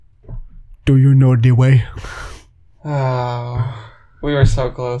Do you know the way? Oh, we were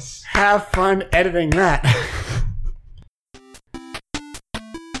so close. Have fun editing that.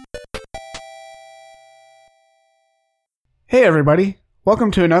 Hey everybody,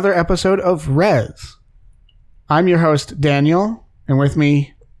 welcome to another episode of Rez. I'm your host Daniel, and with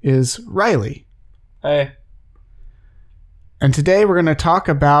me is Riley. Hey. And today we're going to talk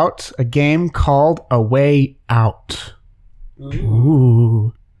about a game called A Way Out.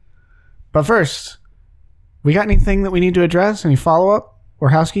 Ooh. But first, we got anything that we need to address? Any follow-up or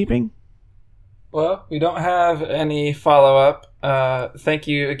housekeeping? Well, we don't have any follow-up. Thank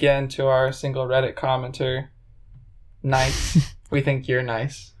you again to our single Reddit commenter. Nice. We think you're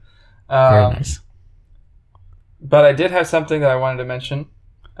nice. Very nice. But I did have something that I wanted to mention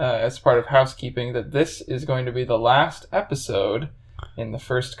as part of housekeeping, that this is going to be the last episode in the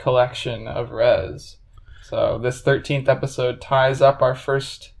first collection of Rez. So this 13th episode ties up our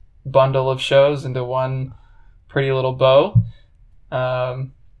first bundle of shows into one pretty little bow.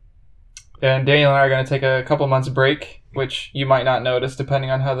 And Daniel and I are going to take a couple months break, which you might not notice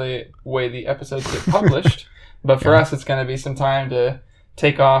depending on how the way the episodes get published. But for us, it's going to be some time to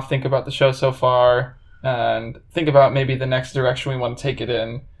take off, think about the show so far, and think about maybe the next direction we want to take it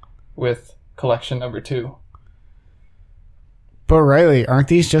in with collection number 2. But Riley, aren't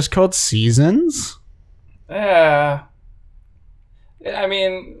these just called seasons? Yeah. I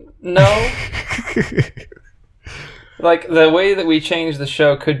mean, no. Like, the way that we change the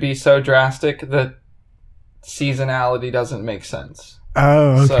show could be so drastic that seasonality doesn't make sense.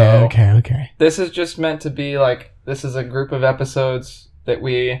 Oh, okay. This is just meant to be like, this is a group of episodes that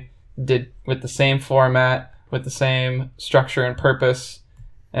we did with the same format, with the same structure and purpose,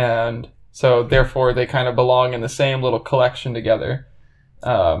 and so therefore they kind of belong in the same little collection together.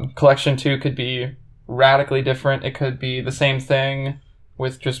 Collection 2 could be radically different. It could be the same thing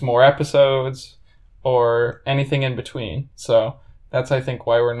with just more episodes, or anything in between. So that's, I think,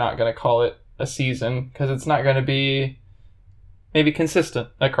 why we're not going to call it a season, because it's not going to be maybe consistent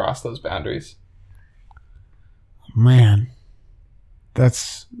across those boundaries. Man,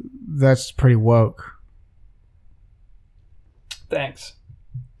 that's pretty woke. Thanks.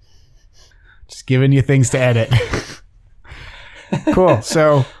 Just giving you things to edit. Cool.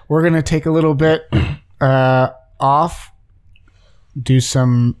 So we're going to take a little bit off, do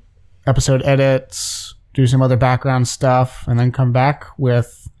some episode edits, do some other background stuff, and then come back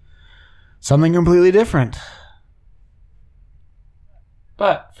with something completely different.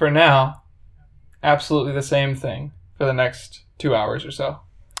 But for now, absolutely the same thing for the next 2 hours or so.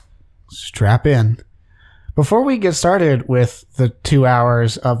 Strap in. Before we get started with the 2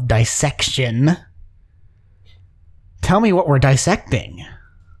 hours of dissection, tell me what we're dissecting.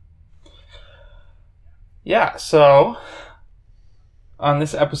 Yeah, so on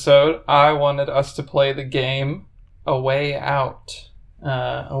this episode, I wanted us to play the game A Way Out.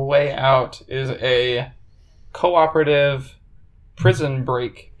 A Way Out is a cooperative prison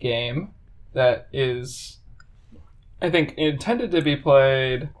break game that is, I think, intended to be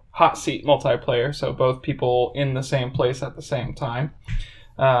played hot seat multiplayer, so both people in the same place at the same time.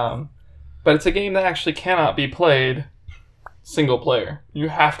 But it's a game that actually cannot be played single player. You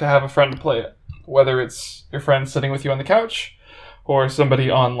have to have a friend to play it, whether it's your friend sitting with you on the couch or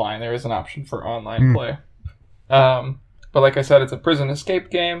somebody online. There is an option for online play. But like I said, it's a prison escape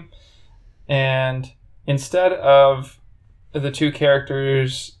game, and instead of the two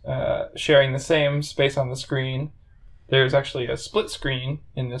characters sharing the same space on the screen, there's actually a split screen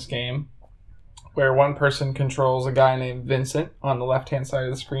in this game where one person controls a guy named Vincent on the left-hand side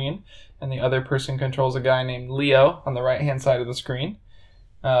of the screen, and the other person controls a guy named Leo on the right-hand side of the screen.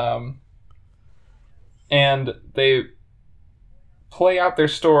 And they play out their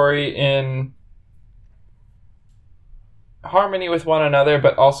story in harmony with one another,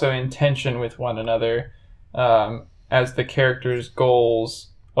 but also in tension with one another, as the characters'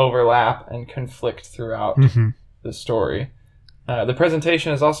 goals overlap and conflict throughout the story. The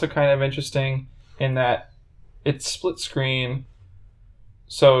presentation is also kind of interesting in that it's split screen,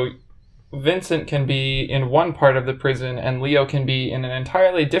 so Vincent can be in one part of the prison and Leo can be in an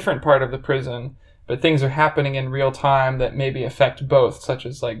entirely different part of the prison, but things are happening in real time that maybe affect both, such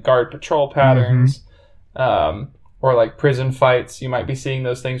as like guard patrol patterns, or like prison fights. You might be seeing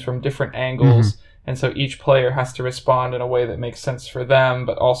those things from different angles, and so each player has to respond in a way that makes sense for them,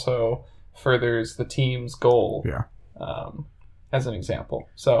 but also furthers the team's goal, as an example.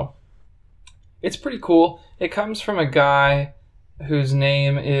 So it's pretty cool. It comes from a guy whose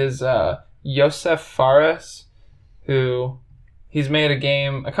name is Josef Fares, who he's made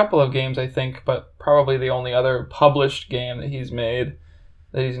a couple of games, I think, but probably the only other published game that he's made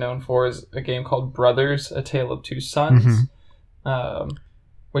that he's known for is a game called Brothers: A Tale of Two Sons,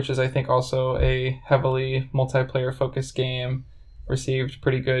 which is, I think, also a heavily multiplayer-focused game. Received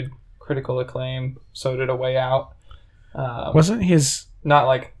pretty good critical acclaim. So did A Way Out. Wasn't his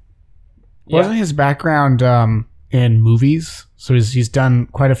background in movies? So he's done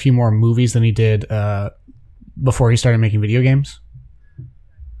quite a few more movies than he did before he started making video games?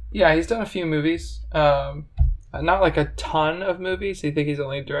 Yeah, he's done a few movies. Not like a ton of movies. I think he's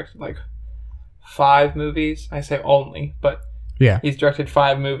only directed like 5 movies. I say only, but yeah, he's directed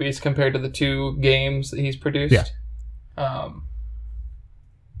 5 movies compared to the 2 games that he's produced. Yeah.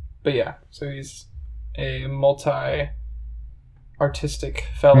 But yeah, so he's a multi-artistic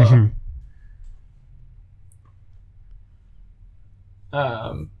fellow.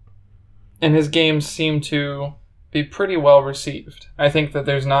 And his games seem to be pretty well received. I think that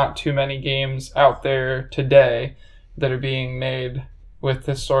there's not too many games out there today that are being made with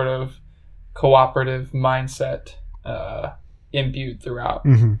this sort of cooperative mindset imbued throughout.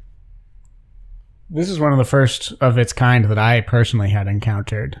 This is one of the first of its kind that I personally had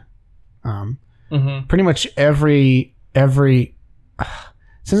encountered. Pretty much every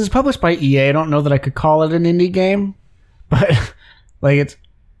since it's published by EA, I don't know that I could call it an indie game, but like it's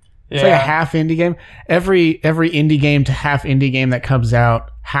like a half indie game. Every indie game to half indie game that comes out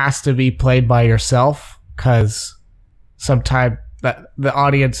has to be played by yourself, because sometimes that the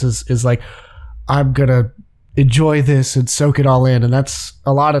audience is like, I'm gonna enjoy this and soak it all in, and that's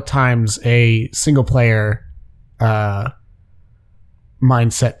a lot of times a single player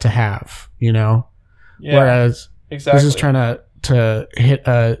mindset to have, you know. Yeah, whereas exactly. This is trying to hit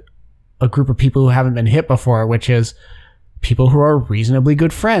a group of people who haven't been hit before, which is people who are reasonably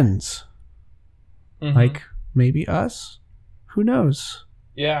good friends. Like maybe us, who knows.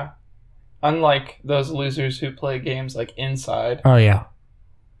 Yeah, unlike those losers who play games like Inside. Oh yeah,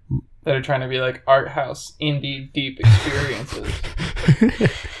 that are trying to be like art house indie deep experiences.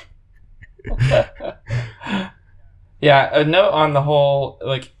 Yeah, a note on the whole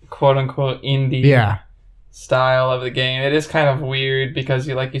like quote unquote indie style of the game. It is kind of weird because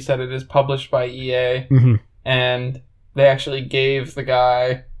like you said, it is published by EA, and they actually gave the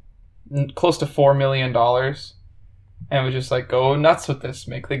guy close to $4 million and was just like, go nuts with this,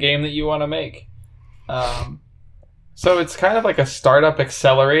 make the game that you want to make. So it's kind of like a startup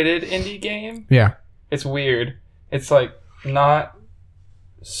accelerated indie game. Yeah. It's weird. It's like not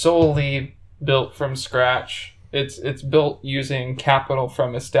solely built from scratch. It's built using capital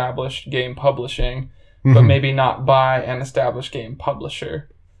from established game publishing, but maybe not by an established game publisher.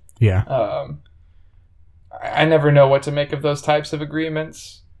 Yeah. I never know what to make of those types of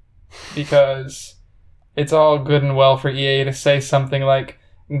agreements, because it's all good and well for EA to say something like,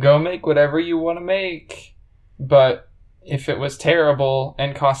 go make whatever you want to make, but if it was terrible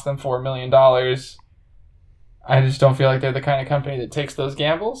and cost them $4 million, I just don't feel like they're the kind of company that takes those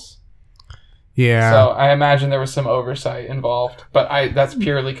gambles. Yeah. So I imagine there was some oversight involved, but that's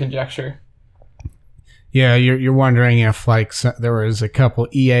purely conjecture. Yeah, you're wondering if like there was a couple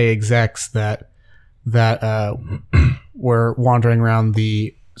EA execs that were wandering around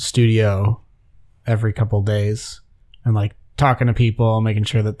the studio every couple days and like talking to people, making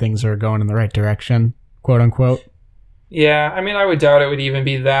sure that things are going in the right direction, quote unquote. Yeah, I mean, I would doubt it would even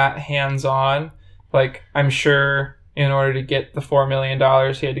be that hands-on. Like, I'm sure in order to get the $4 million,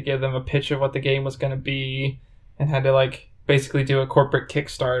 he had to give them a pitch of what the game was going to be and had to, like, basically do a corporate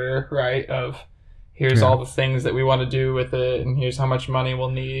Kickstarter, right? Of, here's all the things that we want to do with it, and here's how much money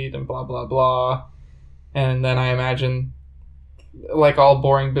we'll need, and blah, blah, blah. And then I imagine, like all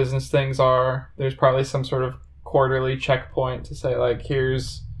boring business things are, there's probably some sort of quarterly checkpoint to say, like,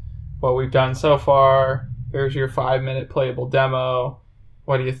 here's what we've done so far. Here's your 5-minute playable demo.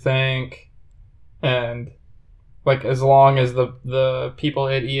 What do you think? And like, as long as the people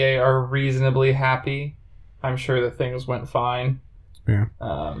at EA are reasonably happy, I'm sure that things went fine. Yeah.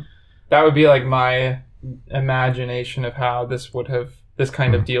 That would be like my imagination of how this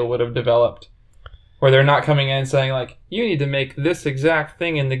kind of deal would have developed, where they're not coming in and saying like, you need to make this exact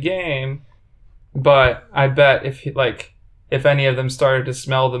thing in the game. But I bet if any of them started to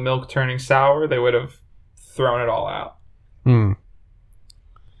smell the milk turning sour, they would have thrown it all out.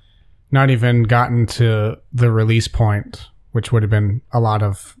 Not even gotten to the release point, which would have been a lot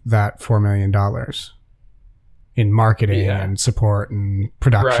of that $4 million in marketing and support and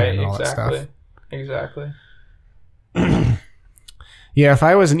production and all that stuff. Exactly. Yeah, if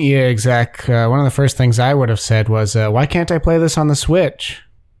I was an EA exec, one of the first things I would have said was, why can't I play this on the Switch?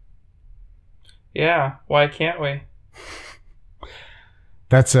 Yeah, why can't we?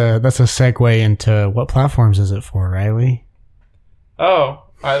 That's a segue into what platforms is it for, Riley? Oh,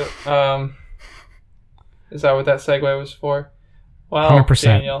 is that what that segue was for? Well, 100%.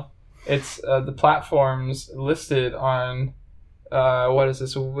 Daniel, it's the platforms listed on what is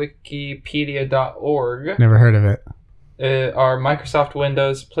this? Wikipedia.org. Never heard of it. Are Microsoft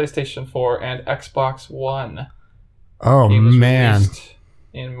Windows, PlayStation 4, and Xbox One. Oh, It was man. released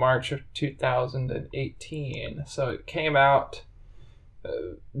in March of 2018. So it came out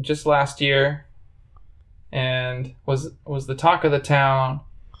just last year and was the talk of the town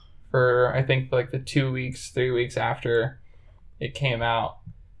for, I think, like the 3 weeks after it came out.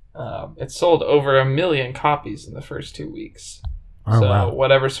 It sold over 1 million copies in the first 2 weeks. Oh, So wow.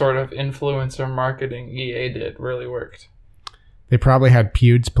 whatever sort of influencer marketing EA did really worked. They probably had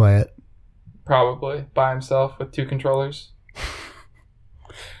Pewds play it. Probably by himself with 2 controllers.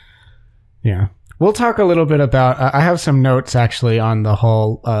 Yeah. We'll talk a little bit about... I have some notes, actually, on the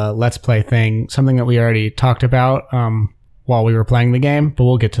whole Let's Play thing. Something that we already talked about while we were playing the game. But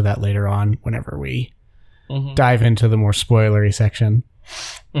we'll get to that later on whenever we dive into the more spoilery section.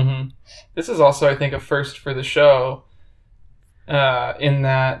 Mm-hmm. This is also, I think, a first for the show in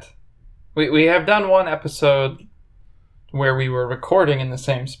that we have done one episode where we were recording in the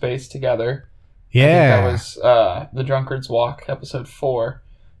same space together. Yeah. I think that was The Drunkard's Walk, episode 4.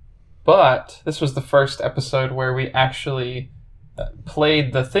 But this was the first episode where we actually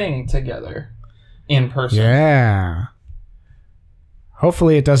played the thing together in person. Yeah.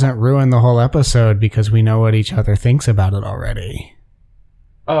 Hopefully it doesn't ruin the whole episode because we know what each other thinks about it already.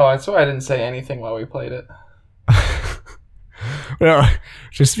 Oh, that's why I didn't say anything while we played it. Well,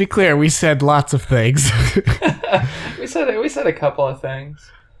 just to be clear, we said lots of things. We said a couple of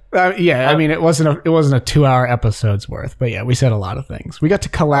things. I mean, it wasn't a 2-hour episode's worth, but yeah, we said a lot of things. We got to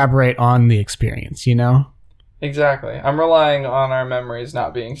collaborate on the experience, you know? Exactly. I'm relying on our memories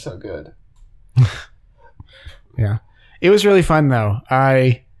not being so good. Yeah. It was really fun though.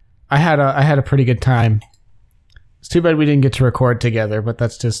 I had a pretty good time. It's too bad we didn't get to record together, but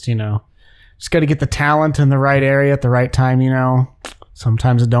that's just, just got to get the talent in the right area at the right time,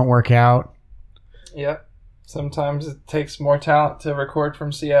 Sometimes it don't work out. Yep. Sometimes it takes more talent to record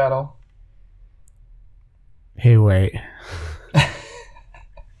from Seattle. Hey, wait.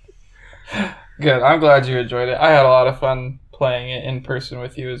 Good. I'm glad you enjoyed it. I had a lot of fun playing it in person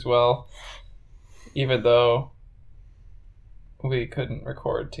with you as well, even though we couldn't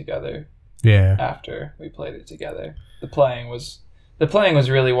record together. Yeah. After we played it together, the playing was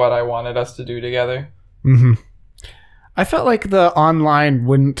really what I wanted us to do together. Mm-hmm. I felt like the online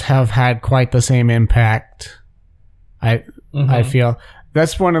wouldn't have had quite the same impact. I feel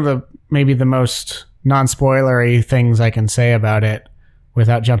that's one of maybe the most non-spoilery things I can say about it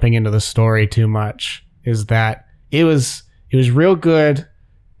without jumping into the story too much is that it was real good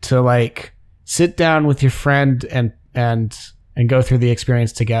to like sit down with your friend and go through the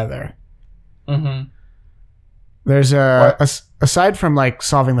experience together. Mm-hmm. There's aside from like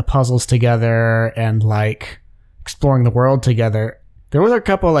solving the puzzles together and like exploring the world together, there was a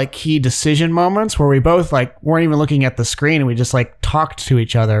couple like key decision moments where we both like weren't even looking at the screen and we just like talked to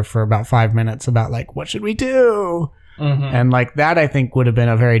each other for about 5 minutes about like what should we do, and like that I think would have been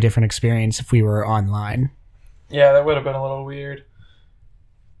a very different experience if we were online. Yeah, that would have been a little weird.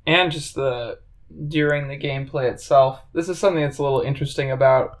 And just during the gameplay itself, this is something that's a little interesting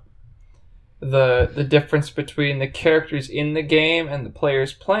about the difference between the characters in the game and the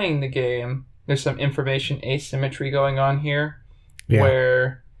players playing the game. There's some information asymmetry going on here. Yeah.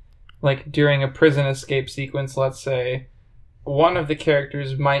 Where, like, during a prison escape sequence, let's say, one of the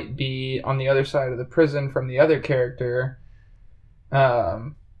characters might be on the other side of the prison from the other character.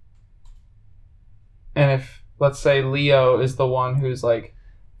 And if, let's say, Leo is the one who's, like,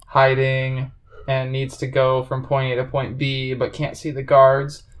 hiding and needs to go from point A to point B but can't see the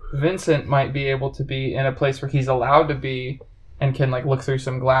guards, Vincent might be able to be in a place where he's allowed to be and can, like, look through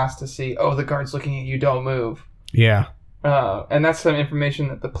some glass to see, oh, the guard's looking at you, don't move. Yeah. And that's some information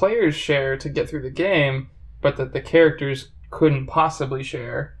that the players share to get through the game, but that the characters couldn't possibly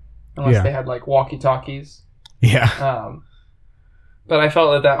share unless they had, like, walkie-talkies. Yeah. But I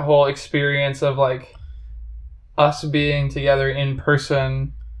felt that whole experience of, like, us being together in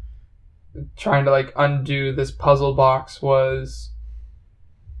person, trying to, like, undo this puzzle box was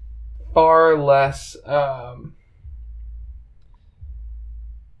far less...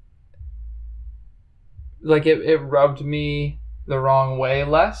 like it rubbed me the wrong way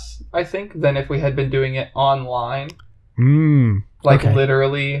less, I think, than if we had been doing it online. Like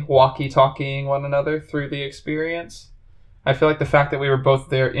literally walkie-talkieing one another through the experience. I feel like the fact that we were both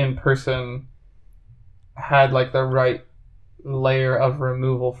there in person had like the right layer of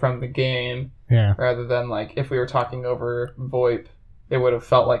removal from the game. Yeah. Rather than like if we were talking over VoIP it would have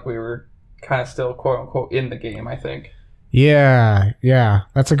felt like we were kind of still quote unquote in the game, I think. Yeah,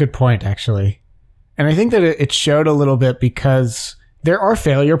 that's a good point, actually. And I think that it showed a little bit because there are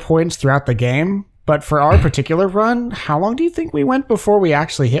failure points throughout the game, but for our particular run, how long do you think we went before we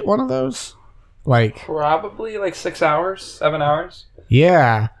actually hit one of those? Probably 6 hours, 7 hours.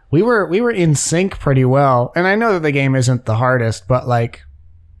 Yeah, we were in sync pretty well. And I know that the game isn't the hardest, but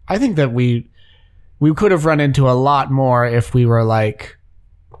I think that we could have run into a lot more if we weren't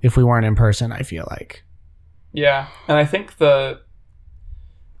in person, I feel like. Yeah, and I think I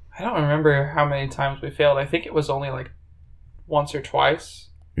don't remember how many times we failed. I think it was only once or twice.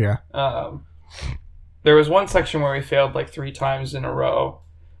 Yeah. There was one section where we failed 3 times in a row.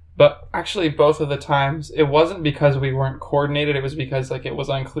 But actually, both of the times, it wasn't because we weren't coordinated. It was because it was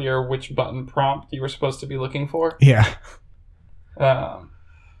unclear which button prompt you were supposed to be looking for. Yeah.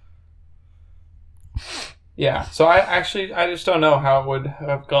 Yeah. So I just don't know how it would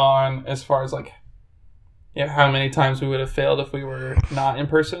have gone as far as how many times we would have failed if we were not in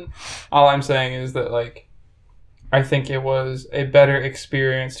person. All I'm saying is that I think it was a better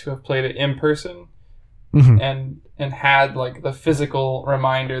experience to have played it in person. Mm-hmm. And had the physical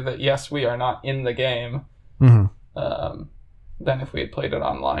reminder that yes, we are not in the game, mm-hmm. Than if we had played it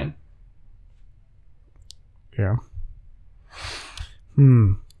online. Yeah.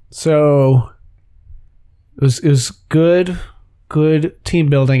 So it was good team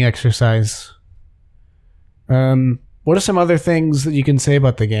building exercise. What are some other things that you can say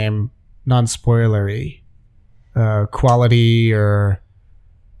about the game, non-spoilery, quality or?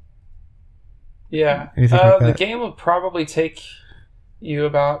 Yeah, like the game will probably take you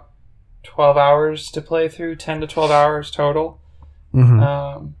about 12 hours to play through, 10 to 12 hours total.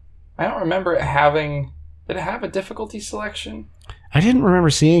 Mm-hmm. I don't remember it having... Did it have a difficulty selection? I didn't remember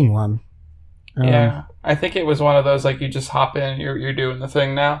seeing one. Yeah, I think it was one of those you just hop in, you're doing the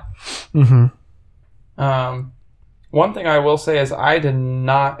thing now. Mm-hmm. One thing I will say is I did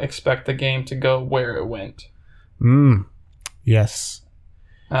not expect the game to go where it went. Yes.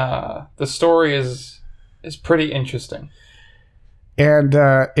 The story is pretty interesting. And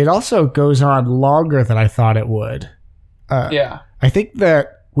it also goes on longer than I thought it would. Yeah. I think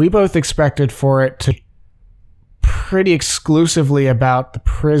that we both expected for it to pretty exclusively about the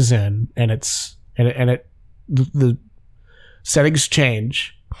prison and the settings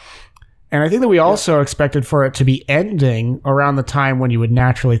change. And I think that we also expected for it to be ending around the time when you would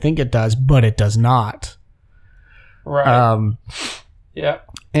naturally think it does, but it does not. Right. Yeah.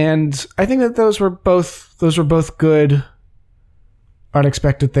 And I think that those were both good,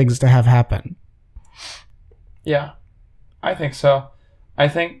 unexpected things to have happen. Yeah, I think so. I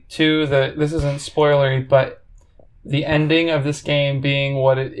think too that this isn't spoilery, but the ending of this game being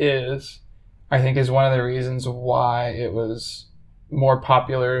what it is, I think is one of the reasons why it was more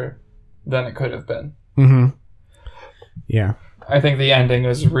popular than it could have been. Mm-hmm. Yeah. I think the ending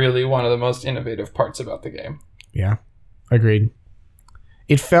was really one of the most innovative parts about the game. Yeah, agreed.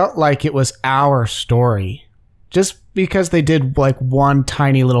 It felt like it was our story, just because they did one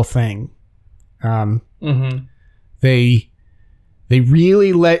tiny little thing. They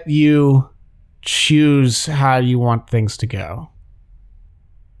really let you choose how you want things to go.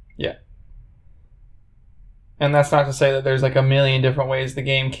 Yeah. And that's not to say that there's a million different ways the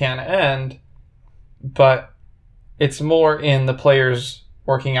game can end, but it's more in the players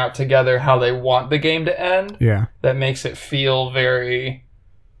working out together how they want the game to end. Yeah. That makes it feel very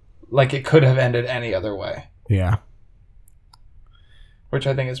like it could have ended any other way. Yeah. Which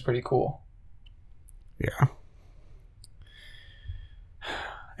I think is pretty cool. Yeah.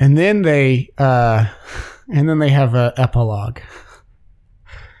 And then they have a epilogue.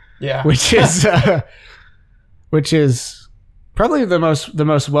 Yeah. Which is probably the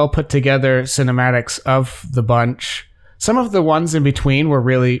most well put together cinematics of the bunch. Some of the ones in between were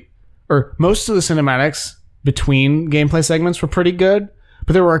most of the cinematics between gameplay segments were pretty good,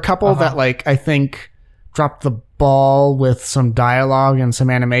 but there were a couple that I think dropped the ball with some dialogue and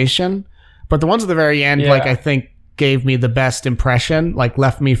some animation. But the ones at the very end, I think gave me the best impression,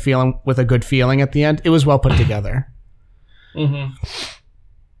 left me feeling with a good feeling at the end. It was well put together. Mm-hmm.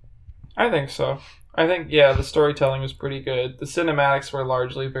 I think so. I think, the storytelling was pretty good. The cinematics were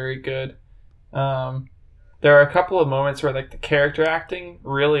largely very good. There are a couple of moments where the character acting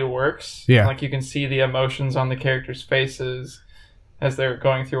really works. Yeah. You can see the emotions on the characters' faces as they're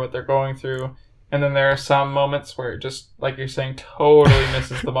going through what they're going through. And then there are some moments where it just, like you're saying, totally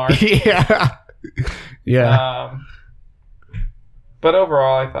misses the mark. Yeah. Yeah. But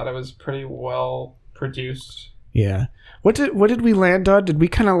overall, I thought it was pretty well produced. Yeah. What did we land on? Did we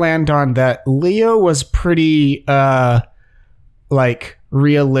kind of land on that Leo was pretty like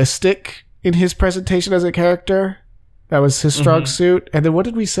realistic in his presentation as a character. That was his strong suit. And then what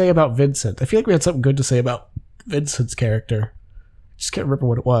did we say about Vincent? I feel like we had something good to say about Vincent's character. I just can't remember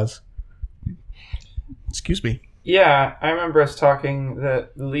what it was. Excuse me. Yeah, I remember us talking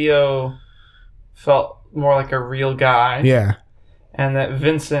that Leo felt more like a real guy. Yeah. And that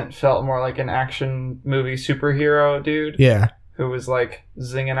Vincent felt more like an action movie superhero dude. Yeah. Who was like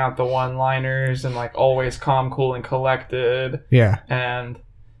zinging out the one-liners and like always calm, cool, and collected. Yeah. And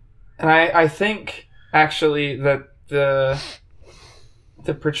I think actually that the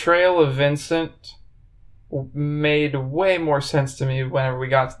portrayal of Vincent made way more sense to me whenever we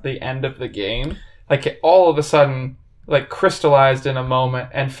got to the end of the game. Like it all of a sudden like crystallized in a moment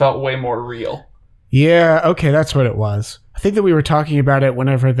and felt way more real. Yeah, okay, that's what it was. I think that we were talking about it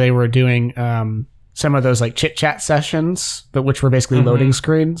whenever they were doing some of those like chit-chat sessions, which were basically loading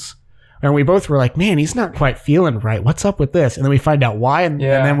screens. And we both were like, man, he's not quite feeling right. What's up with this? And then we find out why. And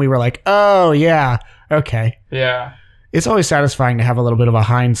then we were like, oh, yeah, okay. Yeah. It's always satisfying to have a little bit of a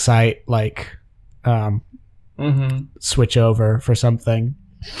hindsight, like, switch over for something.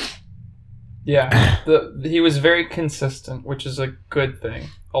 Yeah. He was very consistent, which is a good thing,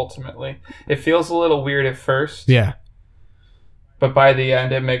 ultimately. It feels a little weird at first. Yeah. But by the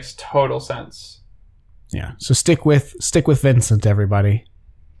end, it makes total sense. Yeah. So stick with Vincent, everybody.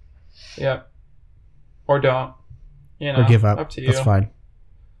 Yep. Or don't. You know, or give up. Up to you. That's fine.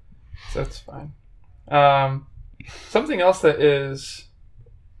 That's fine. Something else that is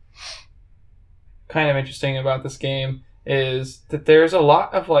kind of interesting about this game is that there's a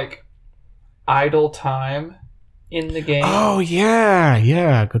lot of like idle time in the game. Oh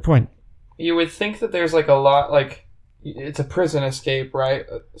yeah, good point. You would think that there's like a lot, like it's a prison escape, right?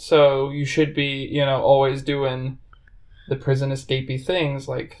 So you should be, you know, always doing the prison escapey things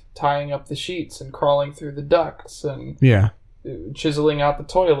like tying up the sheets and crawling through the ducts and chiseling out the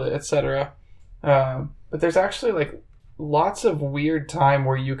toilet, etc. But there's actually like lots of weird time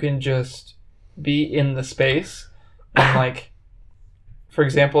where you can just be in the space and like, for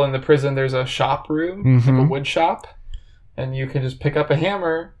example, in the prison there's a shop room, like a wood shop, and you can just pick up a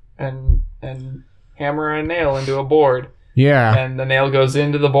hammer and hammer a nail into a board. Yeah. And the nail goes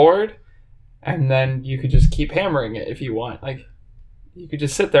into the board, and then you could just keep hammering it if you want. Like, you could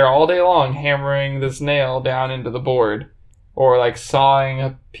just sit there all day long hammering this nail down into the board, or like sawing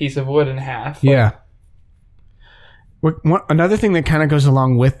a piece of wood in half. Yeah. Another thing that kind of goes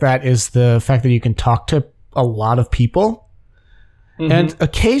along with that is the fact that you can talk to a lot of people. And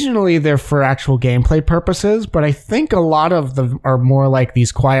occasionally they're for actual gameplay purposes, but I think a lot of them are more like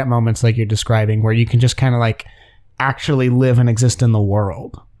these quiet moments like you're describing, where you can just kind of like actually live and exist in the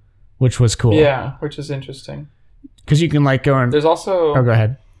world, which was cool. Yeah, which is interesting. Because you can like go and... There's also... Oh, go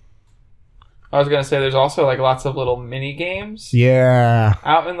ahead. I was going to say there's also like lots of little mini games. Yeah.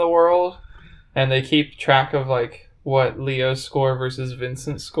 Out in the world, and they keep track of like what Leo's score versus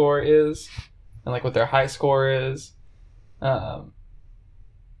Vincent's score is, and like what their high score is.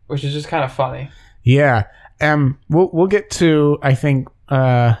 Which is just kind of funny. Yeah. We'll get to, I think,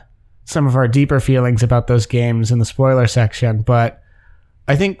 some of our deeper feelings about those games in the spoiler section, but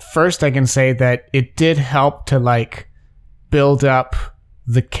I think first I can say that it did help to like build up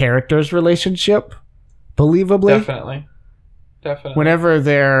the characters' relationship believably. Definitely. Whenever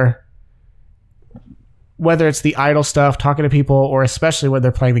they're, whether it's the idle stuff, talking to people, or especially when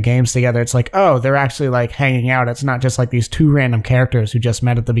they're playing the games together, it's like, oh, they're actually like hanging out. It's not just like these two random characters who just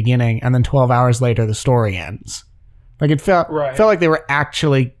met at the beginning and then 12 hours later the story ends. Like it felt like they were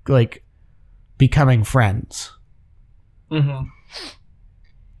actually like becoming friends.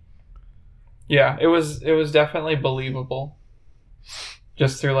 Yeah, it was definitely believable.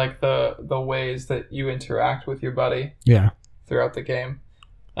 Just through like the ways that you interact with your buddy. Yeah. Throughout the game.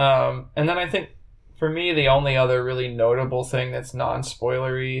 And then I think for me, the only other really notable thing that's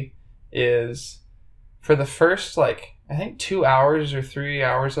non-spoilery is for the first, like, I think 2 hours or 3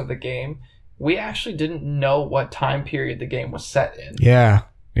 hours of the game, we actually didn't know what time period the game was set in. Yeah.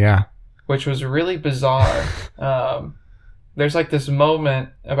 Which was really bizarre. There's, like, this moment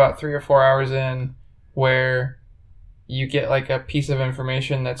about 3 or 4 hours in where you get, like, a piece of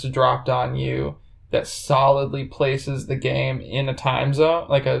information that's dropped on you that solidly places the game in a time zone,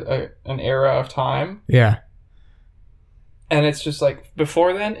 like an era of time. Yeah. And it's just like,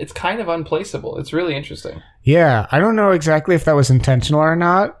 before then, it's kind of unplaceable. It's really interesting. Yeah. I don't know exactly if that was intentional or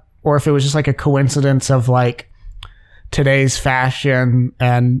not, or if it was just like a coincidence of like today's fashion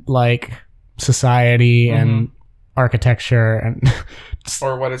and like society and architecture and...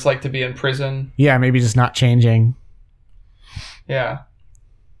 or what it's like to be in prison. Yeah, maybe just not changing. Yeah.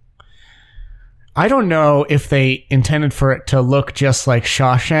 I don't know if they intended for it to look just like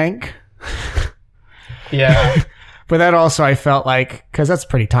Shawshank. Yeah. But that also I felt like, because that's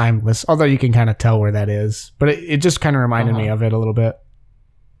pretty timeless, although you can kind of tell where that is. But it just kind of reminded me of it a little bit.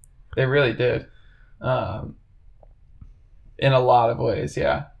 They really did. In a lot of ways,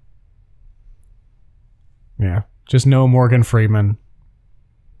 yeah. Yeah. Just no Morgan Freeman.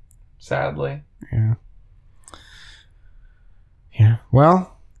 Sadly. Yeah. Yeah.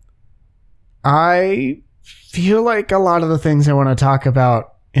 Well, I feel like a lot of the things I want to talk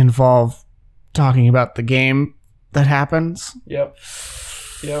about involve talking about the game that happens. Yep.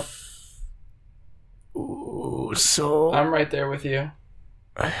 Ooh, so I'm right there with you.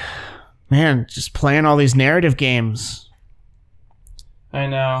 Man, just playing all these narrative games. I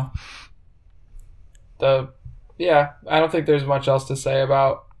know. I don't think there's much else to say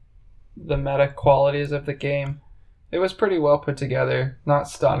about the meta qualities of the game. It was pretty well put together. Not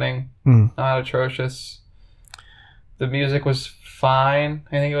stunning. Not atrocious. The music was fine.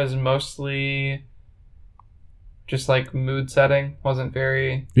 I think it was mostly just like mood setting. Wasn't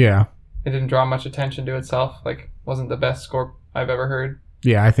very... Yeah. It didn't draw much attention to itself. Like, wasn't the best score I've ever heard.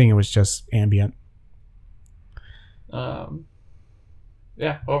 Yeah, I think it was just ambient.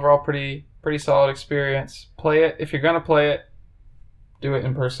 Yeah, overall pretty solid experience. Play it. If you're going to play it, do it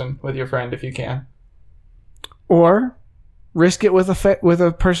in person with your friend if you can. Or risk it with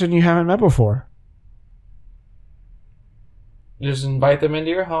a person you haven't met before. Just invite them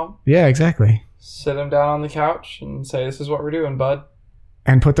into your home. Yeah, exactly. Sit them down on the couch and say, this is what we're doing, bud.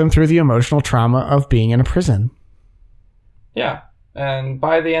 And put them through the emotional trauma of being in a prison. Yeah. And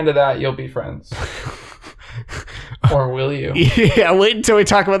by the end of that, you'll be friends. Or will you? Yeah, wait until we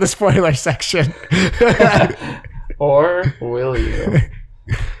talk about the spoiler section. Or will you?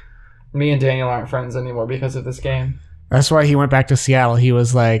 Me and Daniel aren't friends anymore because of this game. That's why he went back to Seattle. He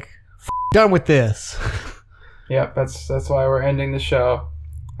was like, done with this. Yep, that's why we're ending the show.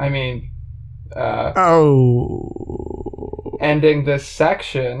 I mean, ending this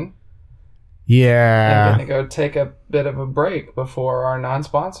section. Yeah. I'm going to go take a bit of a break before our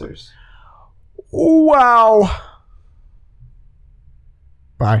non-sponsors. Wow.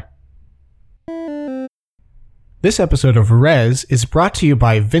 Bye. This episode of Rez is brought to you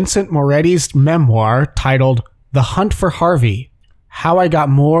by Vincent Moretti's memoir titled The Hunt for Harvey: How I Got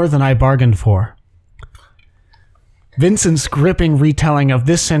More Than I Bargained For. Vincent's gripping retelling of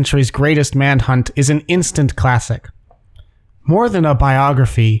this century's greatest manhunt is an instant classic. More than a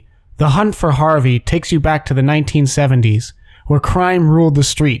biography, The Hunt for Harvey takes you back to the 1970s, where crime ruled the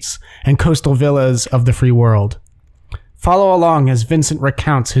streets and coastal villas of the free world. Follow along as Vincent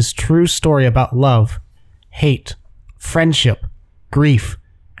recounts his true story about love, hate, friendship, grief,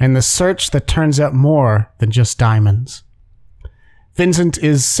 and the search that turns up more than just diamonds. Vincent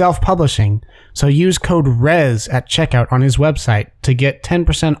is self-publishing, so use code REZ at checkout on his website to get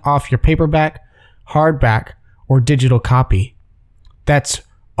 10% off your paperback, hardback, or digital copy. That's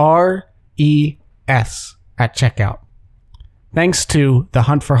RES at checkout. Thanks to The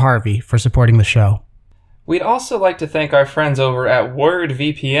Hunt for Harvey for supporting the show. We'd also like to thank our friends over at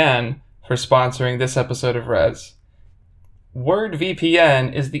WordVPN for sponsoring this episode of Rez.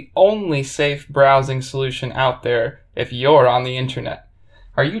 WordVPN is the only safe browsing solution out there if you're on the internet.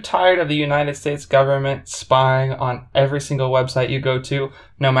 Are you tired of the United States government spying on every single website you go to,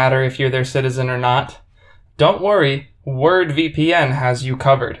 no matter if you're their citizen or not? Don't worry, WordVPN has you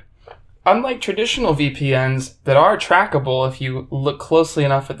covered. Unlike traditional VPNs that are trackable if you look closely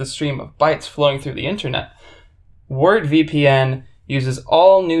enough at the stream of bytes flowing through the internet, WordVPN uses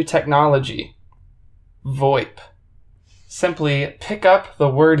all new technology, VoIP. Simply pick up the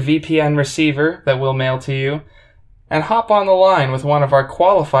WordVPN receiver that we'll mail to you and hop on the line with one of our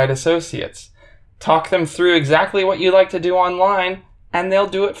qualified associates. Talk them through exactly what you like to do online, and they'll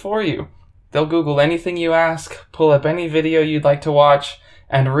do it for you. They'll Google anything you ask, pull up any video you'd like to watch,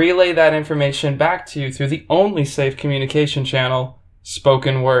 and relay that information back to you through the only safe communication channel,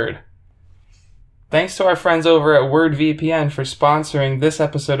 spoken word. Thanks to our friends over at WordVPN for sponsoring this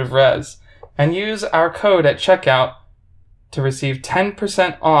episode of Rez, and use our code at checkout to receive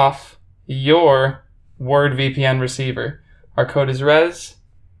 10% off your WordVPN receiver. Our code is REZ.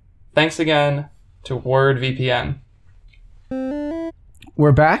 Thanks again to WordVPN.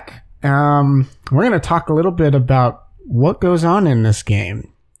 We're back. We're going to talk a little bit about what goes on in this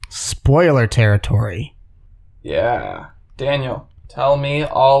game. Spoiler territory. Yeah. Daniel, tell me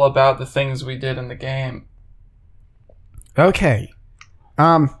all about the things we did in the game. Okay.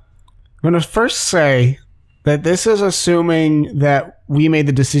 I'm going to first say that this is assuming that we made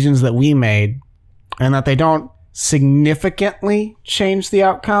the decisions that we made and that they don't significantly change the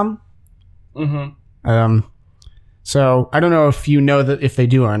outcome. Mm-hmm. So I don't know if you know that if they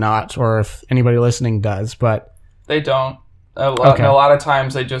do or not, or if anybody listening does, but they don't. A lot of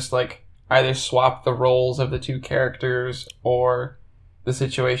times they just like either swap the roles of the two characters, or the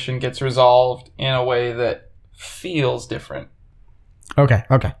situation gets resolved in a way that feels different. Okay.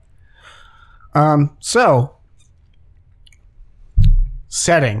 So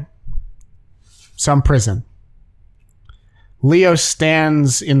setting, some prison. Leo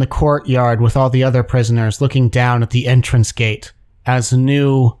stands in the courtyard with all the other prisoners looking down at the entrance gate as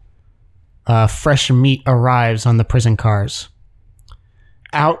new fresh meat arrives on the prison cars.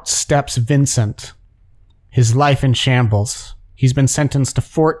 Out steps Vincent, his life in shambles. He's been sentenced to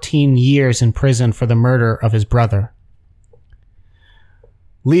 14 years in prison for the murder of his brother.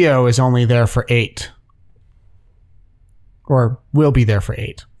 Leo is only there for 8. Or will be there for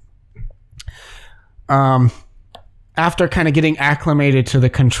 8. After kind of getting acclimated to the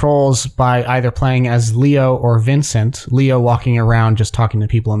controls by either playing as Leo or Vincent, Leo walking around just talking to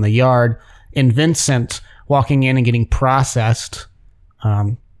people in the yard, and Vincent walking in and getting processed.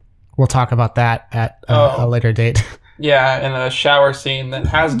 We'll talk about that at a later date. Yeah, in a shower scene that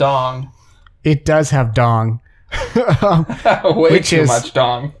has dong. It does have dong. Way too much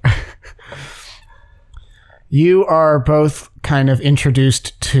dong. You are both kind of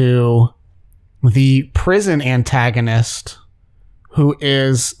introduced to the prison antagonist, who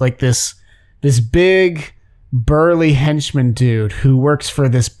is like this big, burly henchman dude who works for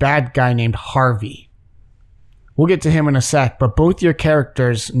this bad guy named Harvey. We'll get to him in a sec, but both your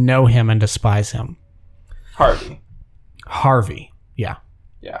characters know him and despise him. Harvey, yeah.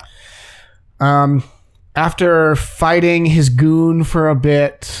 Yeah. After fighting his goon for a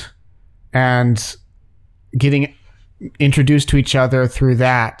bit and getting introduced to each other through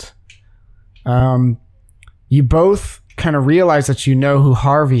that, you both kind of realize that you know who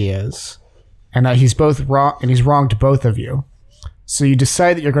Harvey is, and that he's both wrong, and he's wronged both of you. So you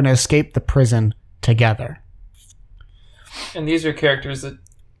decide that you're going to escape the prison together. And these are characters that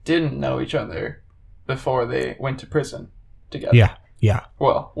didn't know each other before they went to prison together. Yeah.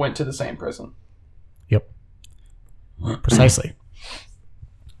 Well, went to the same prison. Yep. Precisely.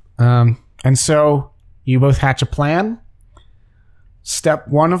 And so you both hatch a plan. Step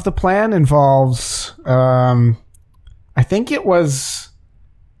 1 of the plan involves, I think it was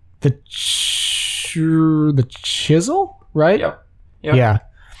the chisel, right? Yep. Yeah.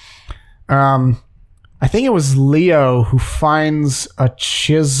 I think it was Leo who finds a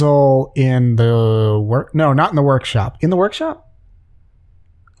chisel in the No, not in the workshop. In the workshop?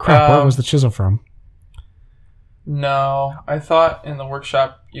 Crap, where was the chisel from? No, I thought in the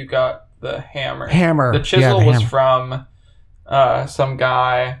workshop you got the hammer. The chisel yeah, was hammer. from some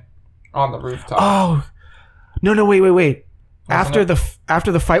guy on the rooftop. Oh, no, wait. After the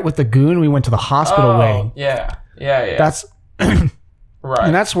fight with the goon, we went to the hospital wing. Yeah. That's right.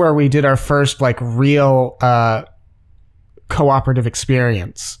 And that's where we did our first like real cooperative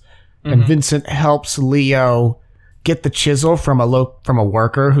experience. Mm-hmm. And Vincent helps Leo get the chisel from a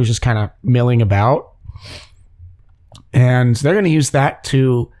worker who's just kind of milling about. And they're going to use that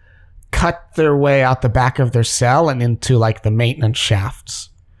to cut their way out the back of their cell and into like the maintenance shafts.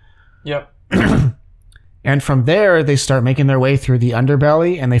 Yep. And from there, they start making their way through the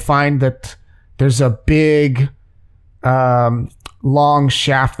underbelly, and they find that there's a big, long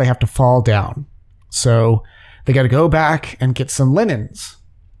shaft they have to fall down. So they got to go back and get some linens.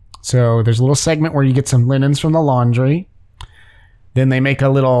 So there's a little segment where you get some linens from the laundry. Then they make a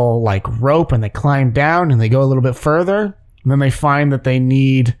little like rope and they climb down and they go a little bit further. And then they find that they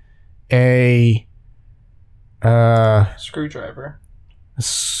need a screwdriver. A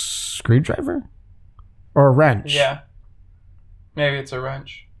screwdriver? Or a wrench? Yeah. Maybe it's a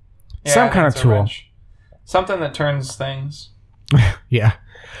wrench. Yeah, some kind of tool. Something that turns things. Yeah.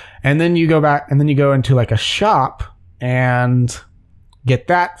 And then you go back and then you go into like a shop and get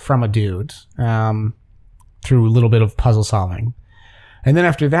that from a dude through a little bit of puzzle solving. And then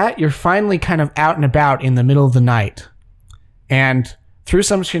after that, you're finally kind of out and about in the middle of the night. And through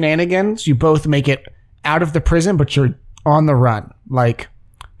some shenanigans, you both make it out of the prison, but you're on the run. Like,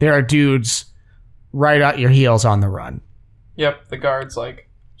 there are dudes right at your heels on the run. Yep, the guards, like,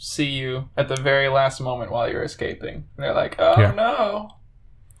 see you at the very last moment while you're escaping. And they're like, oh, no.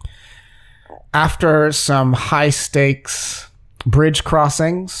 After some high-stakes bridge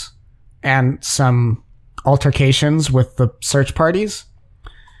crossings and some altercations with the search parties,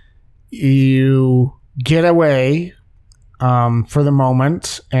 you get away for the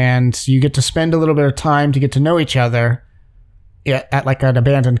moment, and you get to spend a little bit of time to get to know each other at like an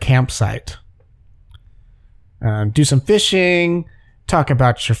abandoned campsite. Do some fishing, talk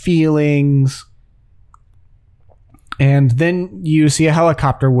about your feelings. And then you see a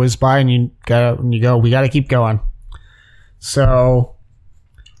helicopter whiz by, and you go, we got to keep going. So,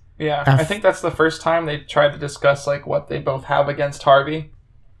 yeah, I think that's the first time they tried to discuss like what they both have against Harvey.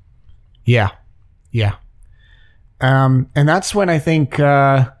 Yeah. And that's when I think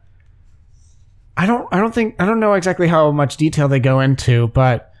I don't know exactly how much detail they go into,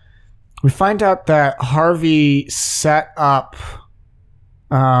 but we find out that Harvey set up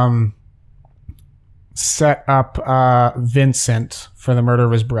Vincent for the murder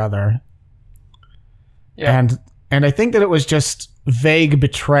of his brother. Yeah. And I think that it was just vague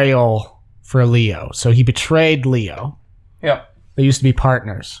betrayal for Leo. So he betrayed Leo. Yeah. They used to be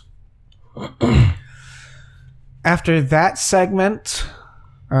partners. After that segment,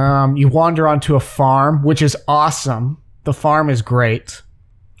 you wander onto a farm, which is awesome. The farm is great.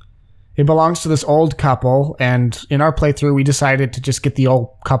 It belongs to this old couple, and in our playthrough, we decided to just get the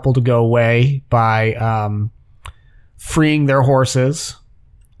old couple to go away by freeing their horses.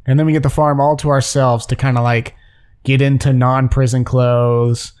 And then we get the farm all to ourselves to kind of like get into non-prison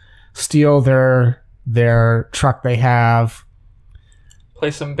clothes, steal their truck they have.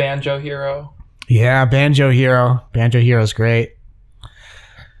 Play some Banjo Hero. Yeah, Banjo Hero. Banjo Hero's great.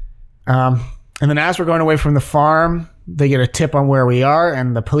 And then as we're going away from the farm, they get a tip on where we are,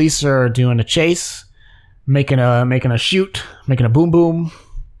 and the police are doing a chase, making a shoot, making a boom boom.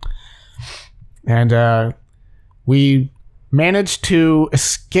 And we manage to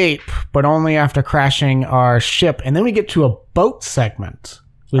escape, but only after crashing our ship. And then we get to a boat segment.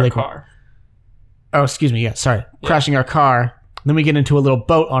 Car. Oh, excuse me. Yeah, sorry. Yeah. Crashing our car. Then we get into a little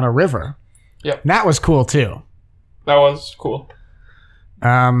boat on a river. Yep. And that was cool, too. That was cool. We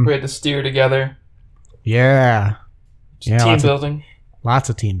had to steer together. Yeah. Team building. Lots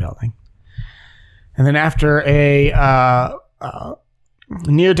of team building. And then after a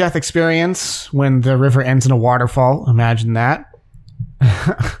near-death experience when the river ends in a waterfall, imagine that.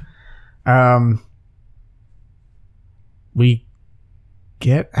 We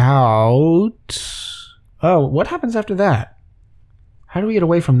get out. Oh, what happens after that? How do we get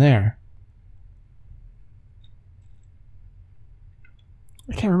away from there?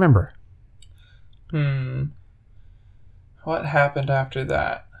 I can't remember. What happened after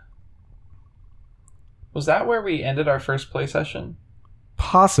that? Was that where we ended our first play session?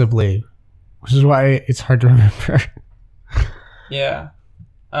 Possibly. Which is why it's hard to remember. Yeah.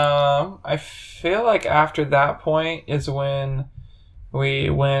 I feel like after that point is when we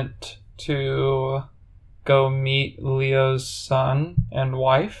went to go meet Leo's son and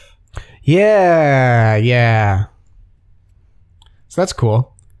wife. Yeah. So that's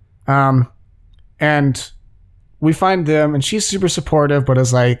cool. And we find them, and she's super supportive, but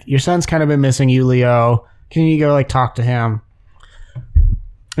is like, your son's kind of been missing you, Leo. Can you go, like, talk to him?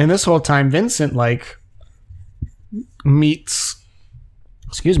 And this whole time, Vincent, like, meets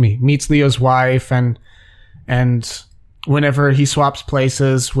Leo's wife, and whenever he swaps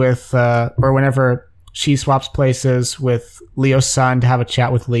places with, or whenever she swaps places with Leo's son to have a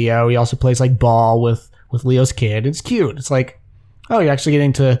chat with Leo, he also plays, like, ball with Leo's kid. It's cute. It's like, oh, you're actually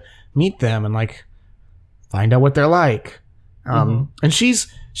getting to meet them and, like, find out what they're like. And she's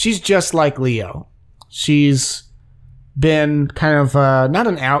just like Leo. She's been kind of not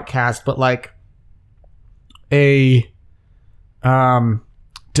an outcast, but like a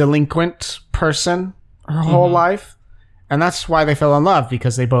delinquent person her whole life. And that's why they fell in love,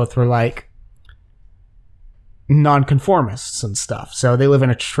 because they both were like nonconformists and stuff. So they live in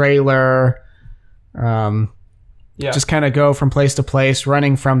a trailer, just kind of go from place to place,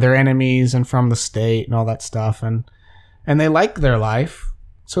 running from their enemies and from the state and all that stuff. And they like their life,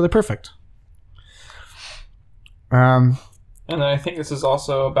 so they're perfect. And then I think this is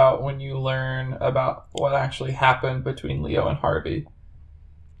also about when you learn about what actually happened between Leo and Harvey.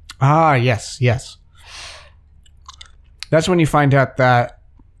 Ah, yes. That's when you find out that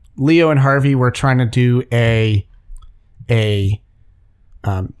Leo and Harvey were trying to do a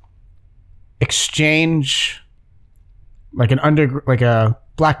exchange, like a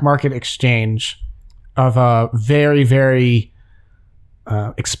black market exchange of a very, very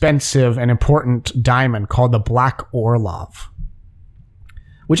expensive and important diamond called the Black Orlov,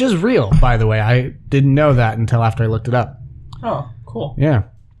 which is real, by the way. I didn't know that until after I looked it up. Oh, cool. Yeah.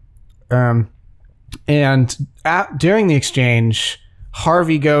 And during the exchange,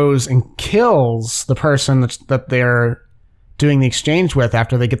 Harvey goes and kills the person that they're doing the exchange with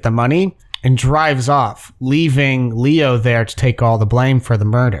after they get the money, and drives off, leaving Leo there to take all the blame for the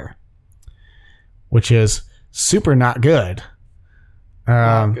murder, which is super not good.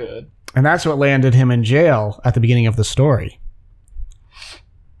 Not good. And that's what landed him in jail at the beginning of the story.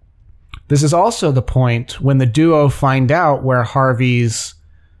 This is also the point when the duo find out where Harvey's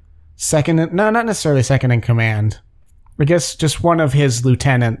not necessarily second in command. I guess just one of his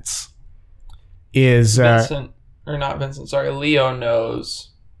lieutenants is... Leo knows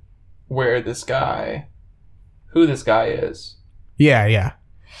who this guy is. Yeah.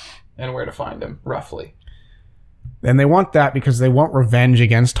 And where to find him, roughly. And they want that because they want revenge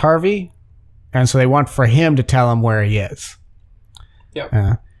against Harvey. And so they want for him to tell him where he is.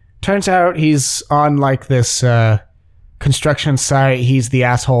 Yep. Turns out he's on like this construction site. He's the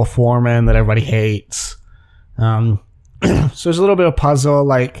asshole foreman that everybody hates. So there's a little bit of puzzle,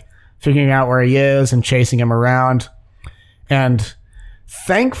 like figuring out where he is and chasing him around. And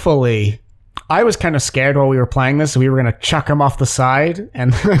thankfully, I was kind of scared while we were playing this. So we were going to chuck him off the side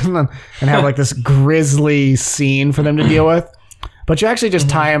and have like this grisly scene for them to deal with. But you actually just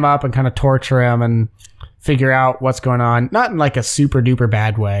tie him up and kind of torture him and figure out what's going on. Not in like a super duper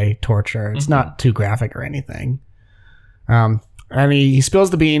bad way, torture. It's not too graphic or anything. And he spills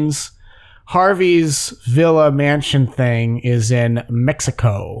the beans. Harvey's villa mansion thing is in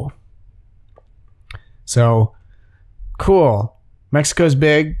Mexico. So, cool. Mexico's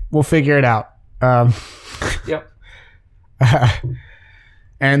big. We'll figure it out. Yep.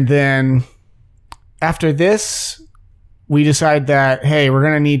 And then after this, we decide that, hey, we're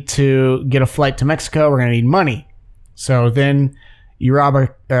going to need to get a flight to Mexico. We're going to need money. So then you rob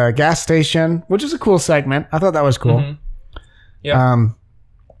a gas station, which is a cool segment. I thought that was cool. Mm-hmm. Yeah.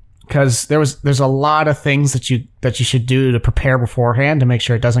 Because there's a lot of things that you should do to prepare beforehand to make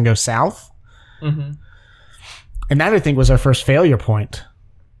sure it doesn't go south. Mm-hmm. And that, I think, was our first failure point.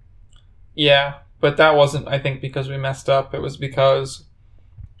 Yeah, but that wasn't, I think, because we messed up. It was because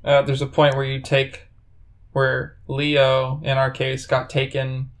there's a point where Leo, in our case, got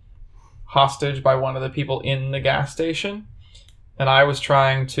taken hostage by one of the people in the gas station. And I was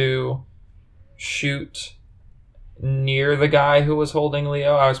trying to shoot near the guy who was holding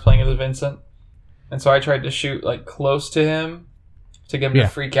Leo. I was playing as Vincent. And so I tried to shoot like close to him to get him to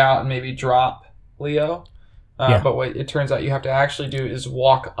freak out and maybe drop Leo. But what it turns out you have to actually do is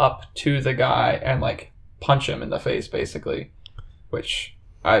walk up to the guy and like punch him in the face, basically. Which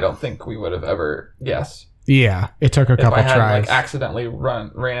I don't think we would have ever guessed. Yeah, it took a couple if I had, tries. Like, accidentally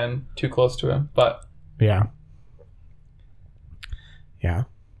ran too close to him, but yeah.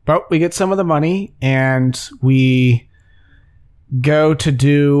 But we get some of the money, and we go to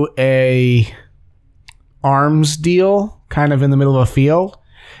do a arms deal, kind of in the middle of a field.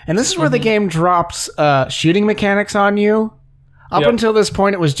 And this is where the game drops shooting mechanics on you. Up until this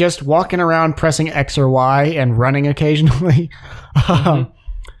point, it was just walking around, pressing X or Y, and running occasionally.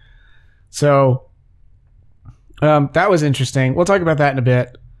 So that was interesting. We'll talk about that in a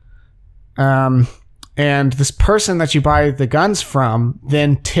bit. And this person that you buy the guns from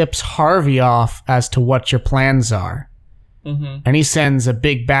then tips Harvey off as to what your plans are. Mm-hmm. And he sends a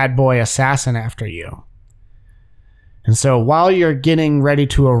big bad boy assassin after you. And so while you're getting ready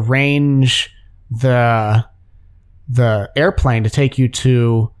to arrange the airplane to take you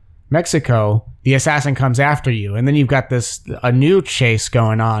to Mexico, the assassin comes after you. And then you've got a new chase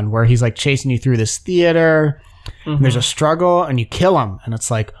going on where he's like chasing you through this theater. Mm-hmm. And there's a struggle and you kill him. And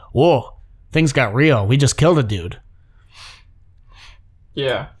it's like, whoa, things got real. We just killed a dude.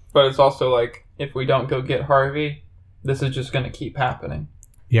 Yeah, but it's also like, if we don't go get Harvey, this is just going to keep happening.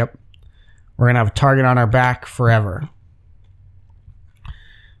 Yep. We're going to have a target on our back forever.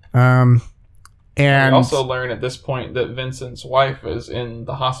 And we also learn at this point that Vincent's wife is in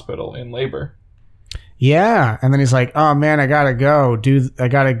the hospital in labor. Yeah. And then he's like, oh man, I got to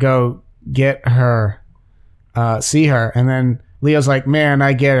go get her, see her. And then Leo's like, man,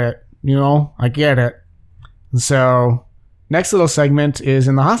 I get it. I get it. And so next little segment is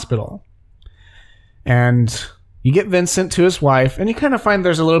in the hospital. And you get Vincent to his wife, and you kind of find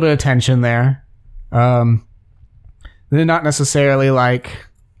there's a little bit of tension there. They're not necessarily like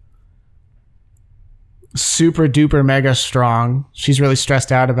super duper mega strong. She's really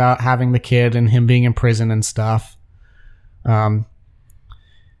stressed out about having the kid and him being in prison and stuff. But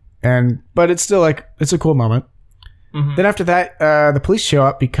it's still like, it's a cool moment. Mm-hmm. Then after that, the police show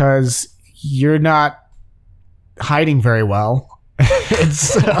up because you're not hiding very well.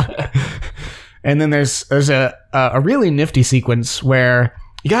 And then there's a really nifty sequence where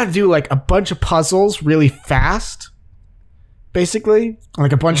you got to do like a bunch of puzzles really fast, basically,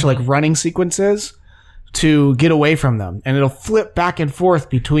 like a bunch of like running sequences to get away from them. And it'll flip back and forth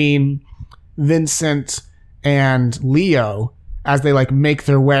between Vincent and Leo as they like make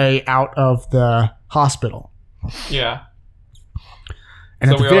their way out of the hospital. Yeah.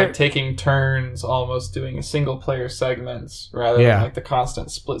 So we were like taking turns almost doing single player segments rather than like the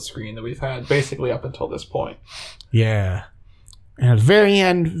constant split screen that we've had basically up until this point. Yeah. And at the very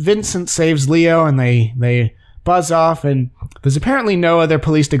end, Vincent saves Leo and they buzz off, and there's apparently no other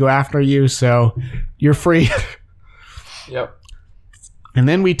police to go after you, so you're free. Yep. And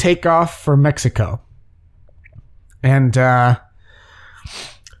then we take off for Mexico. And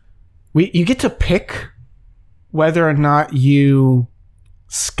you get to pick whether or not you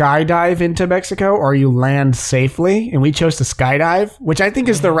skydive into Mexico or you land safely, and we chose to skydive, which I think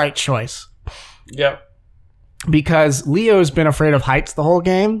is the right choice. Yep. Because Leo's been afraid of heights the whole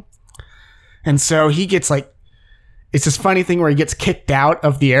game, and so he gets like, it's this funny thing where he gets kicked out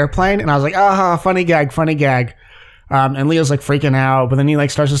of the airplane, and I was like, funny gag. And Leo's like freaking out, but then he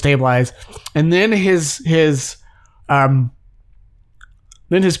like starts to stabilize, and then his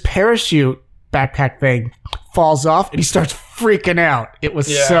parachute backpack thing falls off, and he starts freaking out. It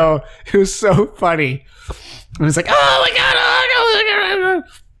was so funny. And it's like, oh my god!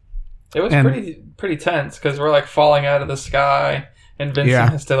 It was pretty tense because we're like falling out of the sky, and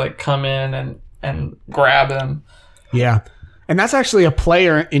Vincent has to like come in and grab him. Yeah, and that's actually a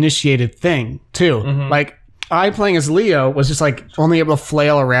player initiated thing too. Mm-hmm. Like I playing as Leo was just like only able to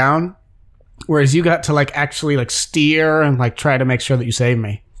flail around, whereas you got to like actually like steer and like try to make sure that you save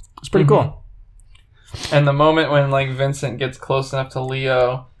me. It's pretty cool. And the moment when like Vincent gets close enough to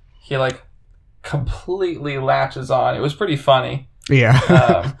Leo, he like completely latches on. It was pretty funny.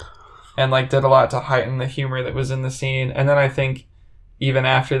 Yeah. And like did a lot to heighten the humor that was in the scene. And then I think even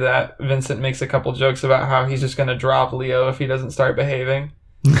after that, Vincent makes a couple jokes about how he's just going to drop Leo if he doesn't start behaving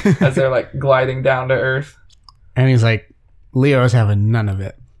as they're like gliding down to earth. And he's like, Leo's having none of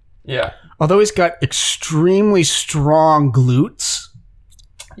it. Yeah. Although he's got extremely strong glutes.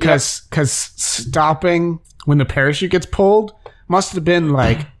 Because stopping when the parachute gets pulled must have been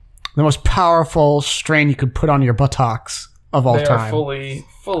like the most powerful strain you could put on your buttocks of all time. They are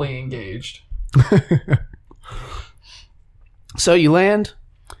fully engaged. So you land.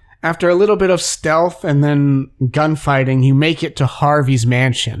 After a little bit of stealth and then gunfighting, you make it to Harvey's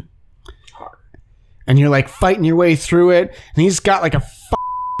mansion. And you're like fighting your way through it. And he's got like a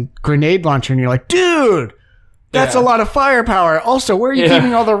grenade launcher. And you're like, dude, that's a lot of firepower. Also, where are you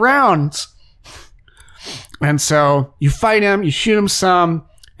keeping all the rounds? And so you fight him, you shoot him some.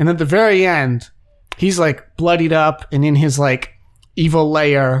 And at the very end, he's like bloodied up and in his like evil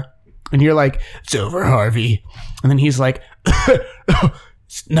lair. And you're like, it's over, Harvey. And then he's like,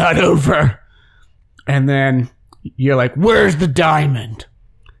 it's not over. And then you're like, where's the diamond?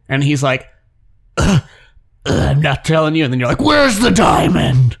 And he's like, I'm not telling you. And then you're like, where's the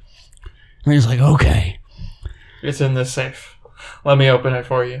diamond? And he's like, okay. It's in this safe. Let me open it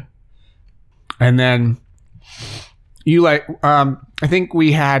for you. And then you like, I think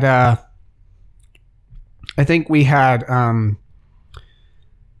we had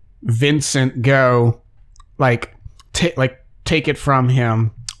Vincent go take it from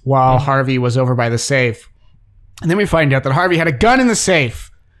him while Harvey was over by the safe. And then we find out that Harvey had a gun in the safe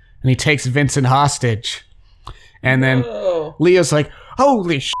and he takes Vincent hostage. And then Leo's like,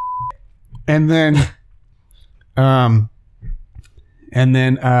 holy shit. And then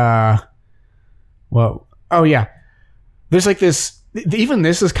there's like this, even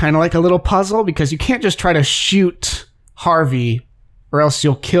this is kind of like a little puzzle because you can't just try to shoot Harvey or else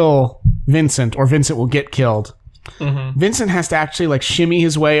you'll kill Vincent or Vincent will get killed. Mm-hmm. Vincent has to actually like shimmy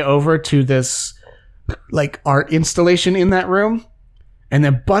his way over to this like art installation in that room and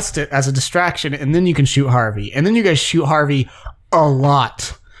then bust it as a distraction, and then you can shoot Harvey. And then you guys shoot Harvey a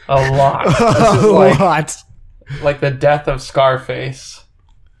lot. Like the death of Scarface.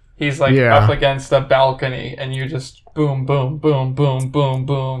 He's like up against a balcony and you just boom, boom, boom, boom, boom,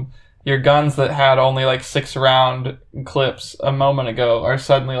 boom. Your guns that had only like 6 round clips a moment ago are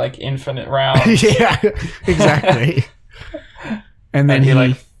suddenly like infinite rounds. Yeah, exactly. And then he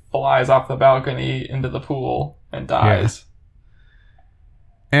like flies off the balcony into the pool and dies. Yeah.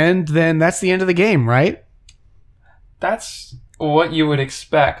 And then that's the end of the game, right? That's what you would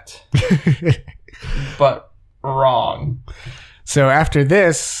expect, but wrong. So after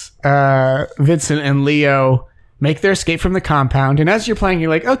this, Vincent and Leo make their escape from the compound, and as you're playing, you're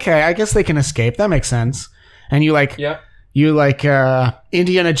like, okay, I guess they can escape. That makes sense. And you like,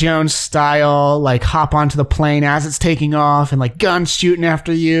 Indiana Jones style, like hop onto the plane as it's taking off, and like guns shooting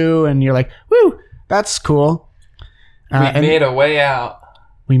after you, and you're like, woo, that's cool. We made a way out.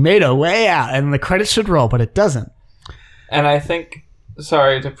 We made a way out, and the credits should roll, but it doesn't. And I think,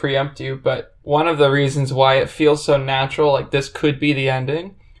 sorry to preempt you, but one of the reasons why it feels so natural, like this could be the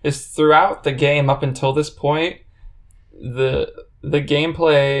ending, is throughout the game up until this point, the the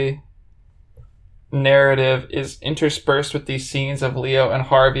gameplay narrative is interspersed with these scenes of Leo and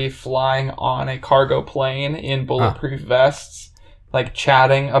Harvey flying on a cargo plane in bulletproof vests, like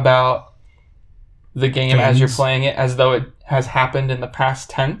chatting about the game as you're playing it, as though it has happened in the past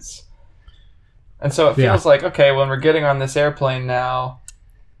tense. And so it feels like, okay, when we're getting on this airplane now,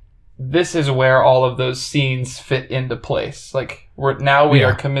 this is where all of those scenes fit into place. Like, we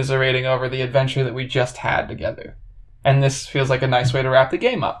are commiserating over the adventure that we just had together. And this feels like a nice way to wrap the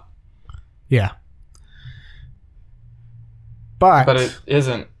game up. Yeah. But it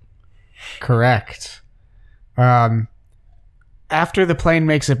isn't. Correct. After the plane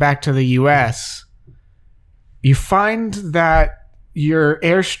makes it back to the U.S., you find that your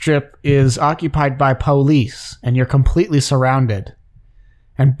airstrip is occupied by police, and you're completely surrounded.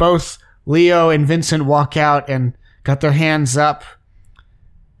 And both Leo and Vincent walk out and got their hands up,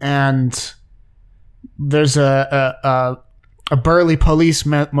 and there's a burly police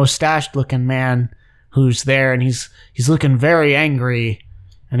mustached-looking man who's there, and he's looking very angry,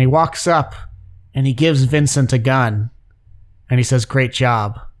 and he walks up, and he gives Vincent a gun, and he says, "Great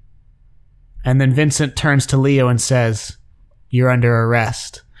job." And then Vincent turns to Leo and says, "You're under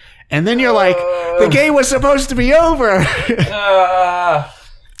arrest." And then you're like, the game was supposed to be over.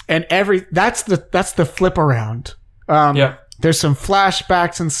 And that's the flip around. There's some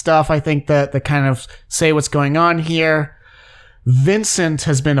flashbacks and stuff, I think, that kind of say what's going on here. Vincent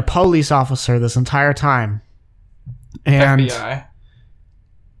has been a police officer this entire time. And FBI.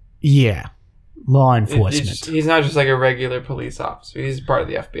 Yeah. Law enforcement. He's not just like a regular police officer. He's part of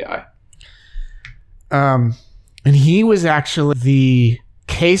the FBI. And he was actually the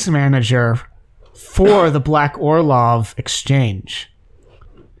case manager for the Black Orlov exchange.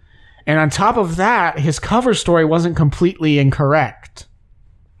 And on top of that, his cover story wasn't completely incorrect,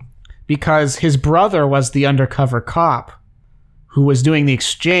 because his brother was the undercover cop who was doing the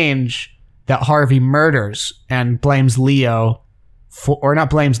exchange that Harvey murders and blames Leo for, or not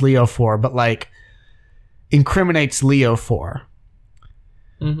blames Leo for, but like incriminates Leo for.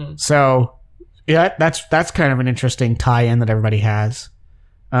 Mm-hmm. So yeah, that's kind of an interesting tie-in that everybody has.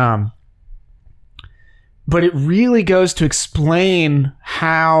 But it really goes to explain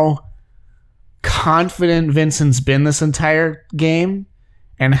how confident Vincent's been this entire game,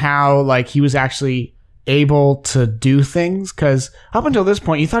 and how like he was actually able to do things, because up until this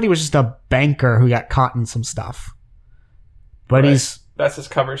point you thought he was just a banker who got caught in some stuff, but right. That's his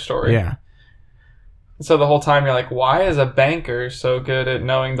cover story. Yeah. So the whole time you're like, why is a banker so good at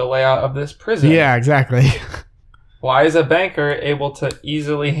knowing the layout of this prison? Yeah, exactly. Why is a banker able to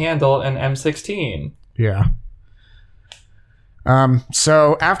easily handle an M16? Yeah.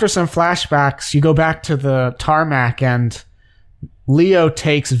 So after some flashbacks, you go back to the tarmac, and Leo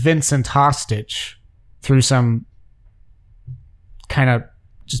takes Vincent hostage through some kind of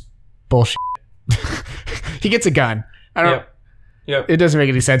just bullshit. He gets a gun. I don't. Yep. It doesn't make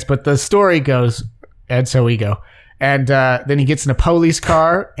any sense, but the story goes, and so we go. And then he gets in a police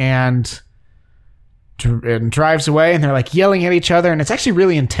car and drives away, and they're like yelling at each other, and it's actually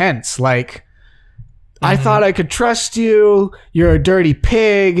really intense. Like, I thought I could trust you. You're a dirty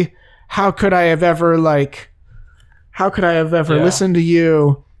pig. How could I have ever listened to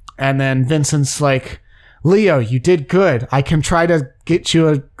you? And then Vincent's like, Leo, you did good. I can try to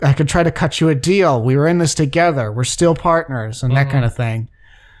cut you a deal. We were in this together. We're still partners, and that kind of thing.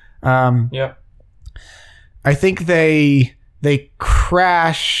 Yep. I think they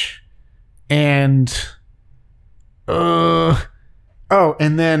crash, and and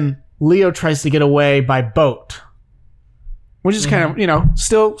then Leo tries to get away by boat, which is kind of,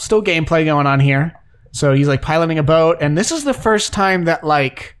 still gameplay going on here. So he's like piloting a boat, and this is the first time that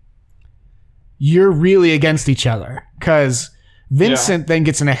like you're really against each other, because Vincent then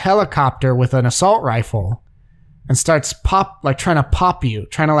gets in a helicopter with an assault rifle and starts trying to pop you,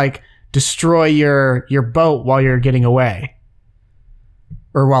 trying to like destroy your boat while you're getting away,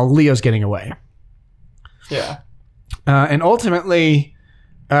 or while Leo's getting away. Yeah. And ultimately,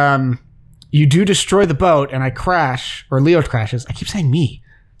 you do destroy the boat, and I crash, or Leo crashes. I keep saying me.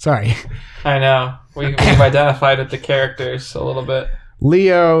 Sorry. I know. We've identified with the characters a little bit.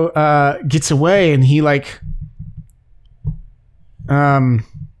 Leo gets away, and he like I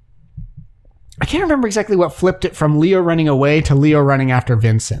can't remember exactly what flipped it from Leo running away to Leo running after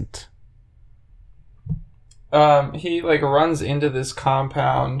Vincent. He like runs into this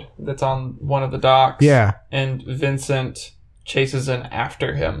compound that's on one of the docks. Yeah. And Vincent chases in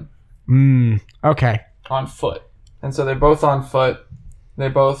after him. Okay. On foot. And so they're both on foot. They're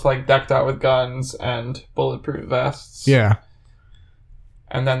both like decked out with guns and bulletproof vests. Yeah.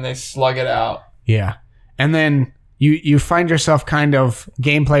 And then they slug it out. Yeah. And then you find yourself kind of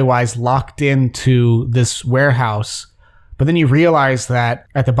gameplay wise locked into this warehouse, but then you realize that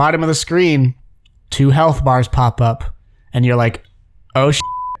at the bottom of the screen, 2 health bars pop up, and you're like, oh shit,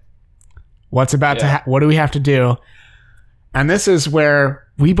 what's about to what do we have to do? And this is where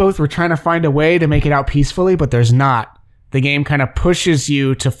we both were trying to find a way to make it out peacefully, but there's not. The game kind of pushes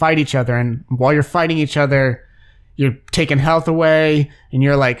you to fight each other, and while you're fighting each other, you're taking health away, and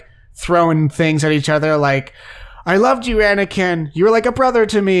you're like throwing things at each other like, I loved you, Anakin. You were like a brother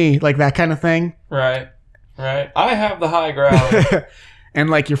to me, like that kind of thing. Right. I have the high ground.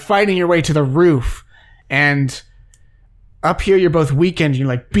 And like you're fighting your way to the roof, and up here you're both weakened. You're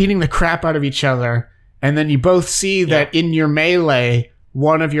like beating the crap out of each other, and then you both see that in your melee,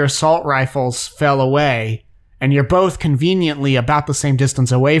 one of your assault rifles fell away, and you're both conveniently about the same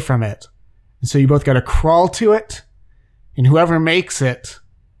distance away from it. And so you both got to crawl to it, and whoever makes it,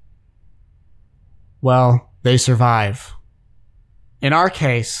 well, they survive. In our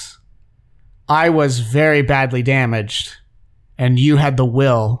case, I was very badly damaged, and you had the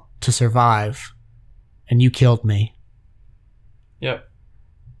will to survive, and you killed me. Yep.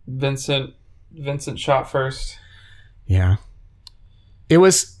 Vincent shot first. Yeah. It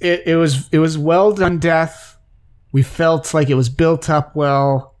was well done death. We felt like it was built up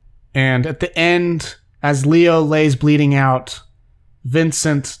well, and at the end, as Leo lays bleeding out,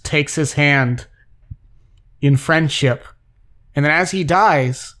 Vincent takes his hand in friendship, and then as he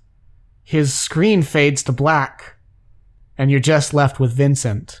dies, his screen fades to black, and you're just left with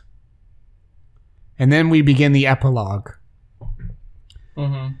Vincent. And then we begin the epilogue.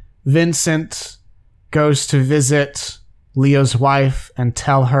 Mm-hmm. Vincent goes to visit Leo's wife and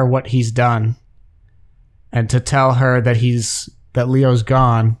tell her what he's done, and to tell her that Leo's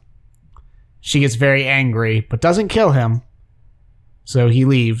gone. She gets very angry, but doesn't kill him, so he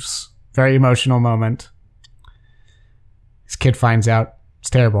leaves. Very emotional moment. His kid finds out. It's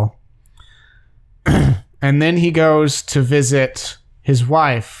terrible. And then he goes to visit his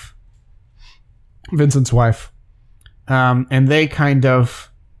wife, Vincent's wife. And he kind of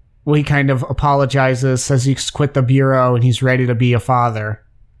apologizes, says he's quit the bureau and he's ready to be a father.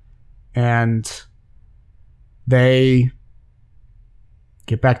 And they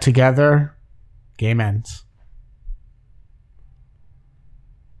get back together. Game ends.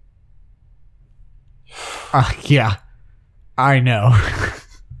 Yeah, I know.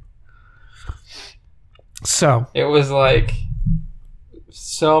 So it was like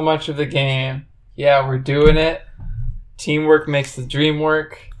so much of the game. Yeah, we're doing it. Teamwork makes the dream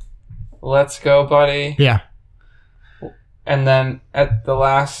work. Let's go, buddy. Yeah. And then at the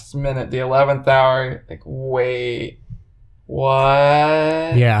last minute, the 11th hour, like, wait,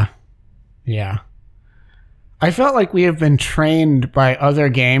 what? Yeah. I felt like we have been trained by other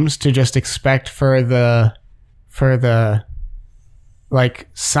games to just expect for the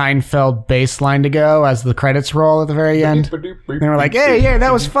like Seinfeld bass line to go as the credits roll at the very end. And they were like, hey, yeah,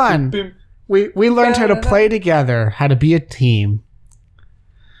 that was fun. We learned how to play together, how to be a team.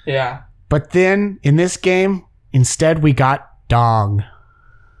 Yeah. But then in this game, instead we got dong.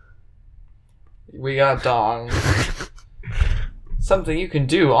 We got dong. Something you can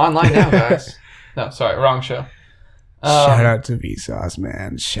do online now, guys. No, sorry, wrong show. Shout out to Vsauce,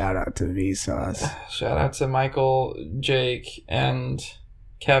 man. Shout out to Vsauce. Shout out to Michael, Jake, and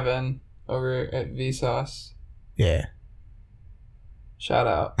Kevin over at Vsauce. Yeah. Shout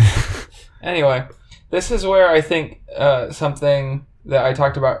out. Anyway, this is where I think something that I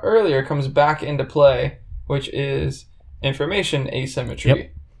talked about earlier comes back into play, which is information asymmetry.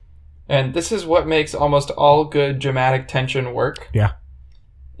 Yep. And this is what makes almost all good dramatic tension work. Yeah.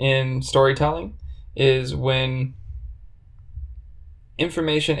 In storytelling, is when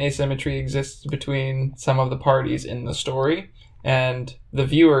information asymmetry exists between some of the parties in the story, and the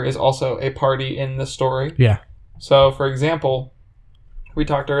viewer is also a party in the story. Yeah. So, for example, we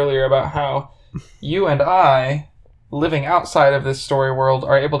talked earlier about how you and I, living outside of this story world,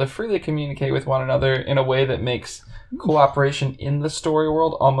 are able to freely communicate with one another in a way that makes cooperation in the story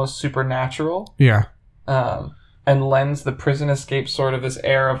world almost supernatural. Yeah. And lends the Prison Escape sort of this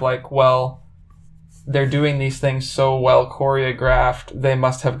air of like, well, they're doing these things so well choreographed, they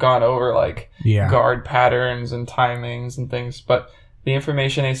must have gone over like guard patterns and timings and things. But the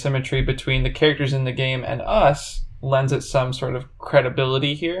information asymmetry between the characters in the game and us lends it some sort of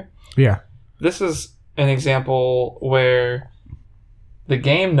credibility here. Yeah. This is an example where the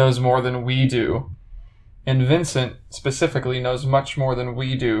game knows more than we do, and Vincent specifically knows much more than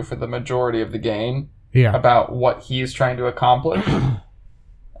we do for the majority of the game about what he is trying to accomplish.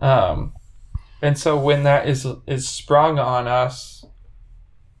 And so when that is sprung on us,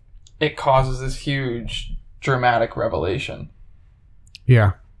 it causes this huge dramatic revelation.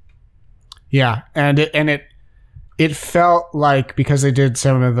 Yeah. Yeah, and it felt like, because they did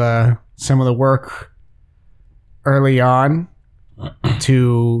some of the work early on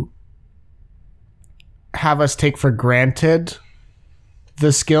to have us take for granted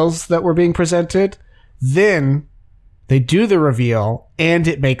the skills that were being presented, then they do the reveal and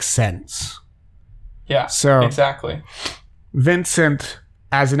it makes sense. Yeah, so exactly. Vincent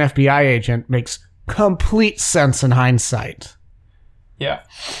as an FBI agent makes complete sense in hindsight. Yeah.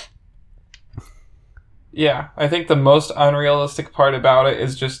 Yeah, I think the most unrealistic part about it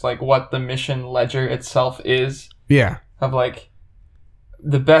is just like what the mission ledger itself is. Yeah. Of like,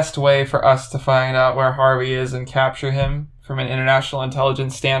 the best way for us to find out where Harvey is and capture him from an international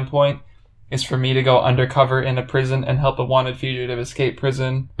intelligence standpoint is for me to go undercover in a prison and help a wanted fugitive escape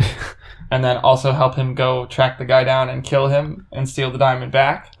prison. And then also help him go track the guy down and kill him and steal the diamond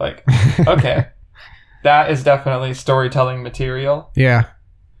back. Like, okay. That is definitely storytelling material. Yeah.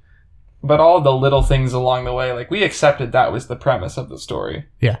 But all the little things along the way, like, we accepted that was the premise of the story.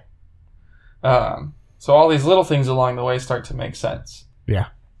 Yeah. So all these little things along the way start to make sense. Yeah.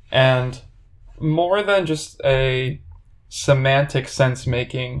 And more than just a semantic sense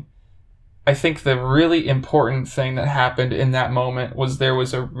making, I think the really important thing that happened in that moment was there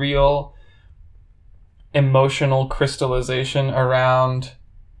was a real emotional crystallization around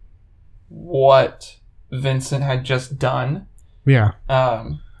what Vincent had just done. Yeah.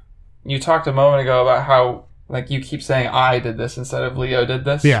 You talked a moment ago about how, like, you keep saying I did this instead of Leo did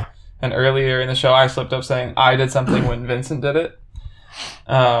this. Yeah. And earlier in the show, I slipped up saying I did something when Vincent did it.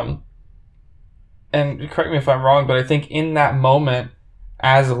 And correct me if I'm wrong, but I think in that moment,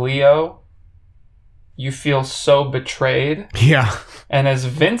 as Leo, you feel so betrayed. Yeah. And as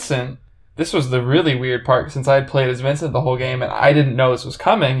Vincent, this was the really weird part, since I had played as Vincent the whole game and I didn't know this was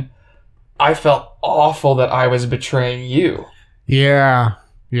coming, I felt awful that I was betraying you. Yeah.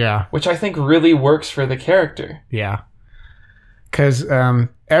 Yeah. Which I think really works for the character. Yeah. Because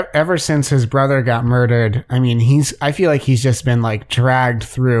ever since his brother got murdered, I mean, I feel like he's just been, like, dragged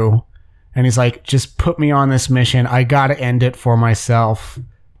through. And he's like, just put me on this mission. I got to end it for myself.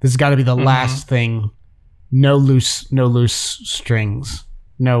 This has got to be the last thing. No loose strings.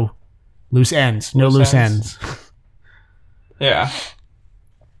 No loose ends. No loose ends. Yeah.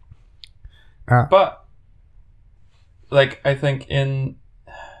 But, like, I think in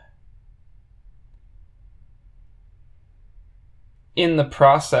the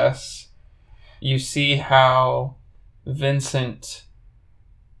process, you see how Vincent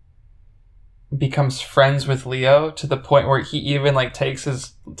becomes friends with Leo to the point where he even, like, takes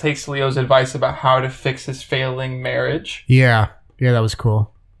Leo's advice about how to fix his failing marriage. Yeah. Yeah, that was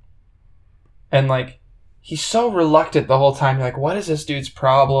cool. And, like, he's so reluctant the whole time. You're like, what is this dude's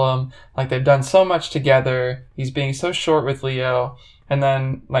problem? Like, they've done so much together. He's being so short with Leo. And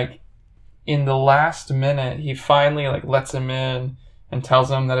then, like, in the last minute, he finally, like, lets him in and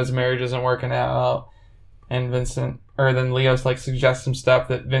tells him that his marriage isn't working out. And then Leo's, like, suggests some stuff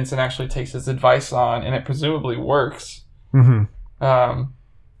that Vincent actually takes his advice on, and it presumably works. Mm-hmm.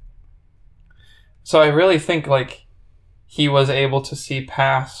 So I really think, like, he was able to see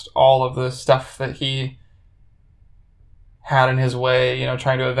past all of the stuff that he had in his way, you know,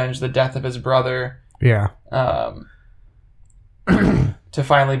 trying to avenge the death of his brother. Yeah. To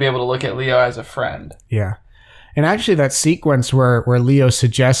finally be able to look at Leo as a friend. Yeah. And actually that sequence where Leo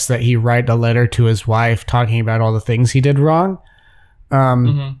suggests that he write a letter to his wife talking about all the things he did wrong,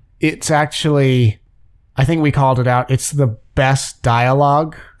 it's actually, I think we called it out, it's the best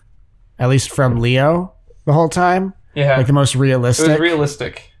dialogue, at least from Leo, the whole time. Yeah. Like the most realistic. It was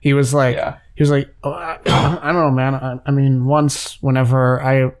realistic. He was like, oh, I don't know, man. I mean, once whenever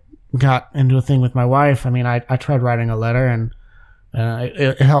I got into a thing with my wife, I mean, I tried writing a letter and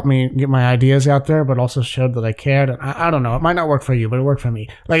it helped me get my ideas out there, but also showed that I cared. And I don't know. It might not work for you, but it worked for me.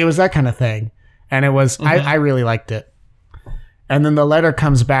 Like, it was that kind of thing. And it was, I really liked it. And then the letter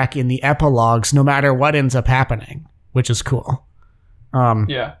comes back in the epilogues, no matter what ends up happening, which is cool.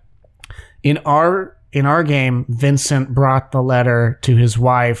 Yeah. In our game, Vincent brought the letter to his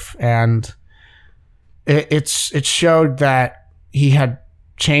wife, and it showed that he had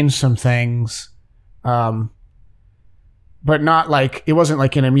changed some things. But not like, it wasn't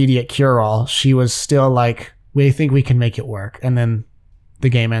like an immediate cure-all. She was still like, we think we can make it work. And then the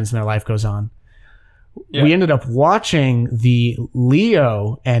game ends and their life goes on. Yeah. We ended up watching the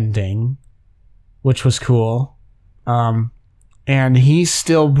Leo ending, which was cool. And he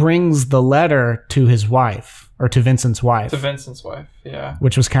still brings the letter to his wife, or to Vincent's wife. To Vincent's wife, yeah.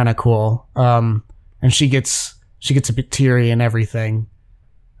 Which was kind of cool. And she gets a bit teary and everything.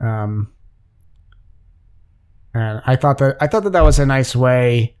 And I thought that was a nice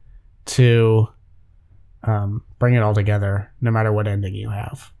way to bring it all together, no matter what ending you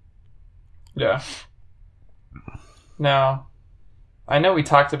have. Yeah. Now, I know we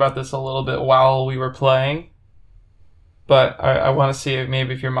talked about this a little bit while we were playing, but I want to see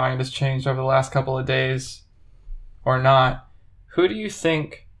if your mind has changed over the last couple of days or not. Who do you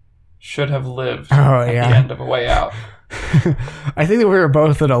think should have lived at the end of A Way Out? I think that we were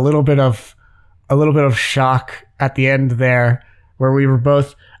both in a little bit of shock at the end there, where we were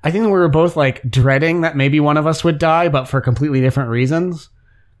both. I think we were both like dreading that maybe one of us would die, but for completely different reasons.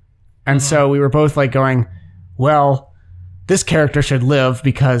 And so we were both like going, well, this character should live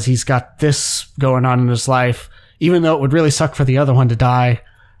because he's got this going on in his life, even though it would really suck for the other one to die.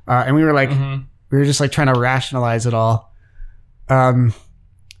 And we were like, we were just like trying to rationalize it all. I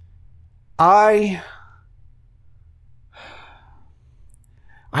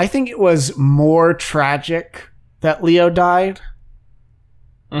think it was more tragic that Leo died.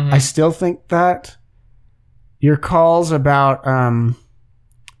 I still think that. Your calls about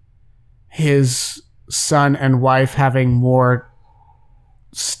his son and wife having more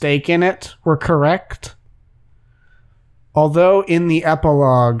stake in it were correct. Although in the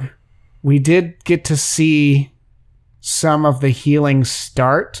epilogue, we did get to see some of the healing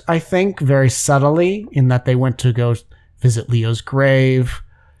start, I think, very subtly, in that they went to go visit Leo's grave,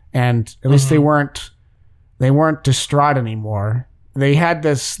 and at least they weren't distraught anymore. They had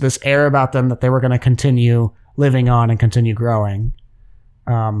this air about them that they were going to continue living on and continue growing.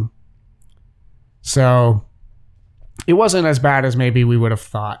 So it wasn't as bad as maybe we would have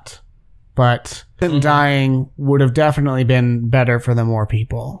thought, but them dying would have definitely been better for the more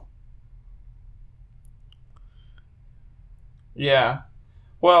people. Yeah.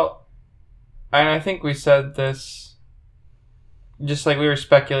 Well, and I think we said this just like we were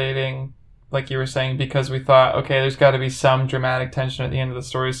speculating, like you were saying, because we thought, okay, there's got to be some dramatic tension at the end of the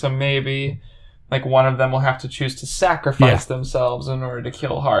story, so maybe like one of them will have to choose to sacrifice themselves in order to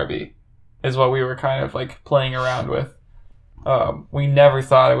kill Harvey, is what we were kind of like playing around with. We never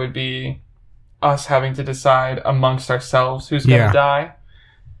thought it would be us having to decide amongst ourselves who's going to die.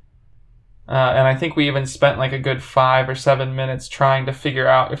 And I think we even spent like a good 5 or 7 minutes trying to figure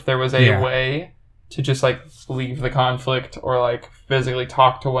out if there was a way to just like leave the conflict or like physically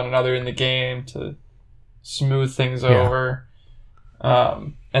talk to one another in the game to smooth things over.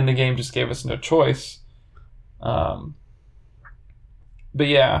 And the game just gave us no choice. But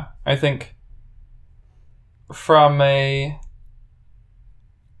yeah, I think from I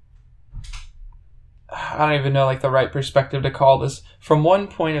don't even know like the right perspective to call this. From one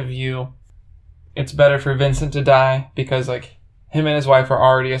point of view, it's better for Vincent to die because like him and his wife are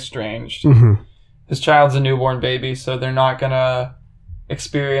already estranged. His child's a newborn baby, so they're not gonna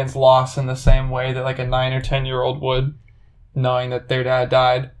experience loss in the same way that like a 9 or 10-year-old would, knowing that their dad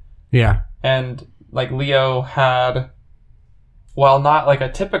died. Yeah. And like Leo had, while not like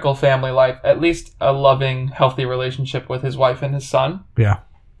a typical family life, at least a loving, healthy relationship with his wife and his son. Yeah.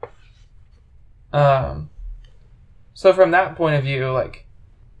 So from that point of view, like,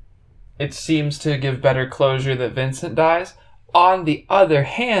 it seems to give better closure that Vincent dies. On the other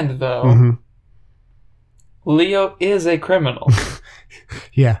hand, though, Leo is a criminal.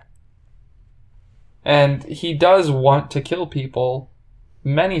 And he does want to kill people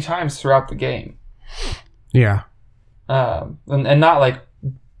many times throughout the game. And not like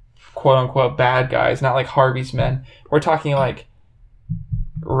quote-unquote bad guys, not like Harvey's men. We're talking like,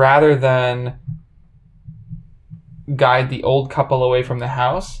 rather than guide the old couple away from the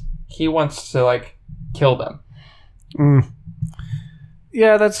house, he wants to like kill them.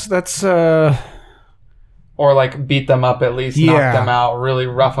 Yeah, that's or like beat them up at least, knock them out, really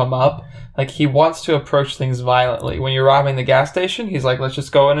rough them up. Like he wants to approach things violently. When you're robbing the gas station, he's like, let's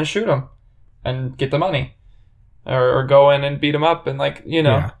just go in and shoot them and get the money. Or go in and beat him up and like, you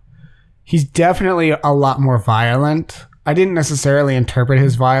know. Yeah. He's definitely a lot more violent. I didn't necessarily interpret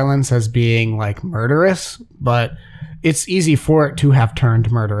his violence as being like murderous, but it's easy for it to have turned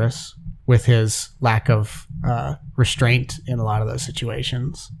murderous with his lack of restraint in a lot of those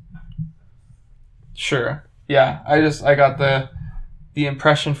situations. Sure. Yeah. I got the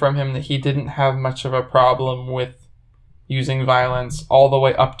impression from him that he didn't have much of a problem with using violence all the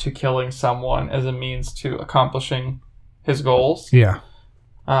way up to killing someone as a means to accomplishing his goals. Yeah.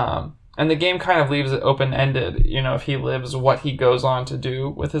 And the game kind of leaves it open-ended, you know, if he lives, what he goes on to do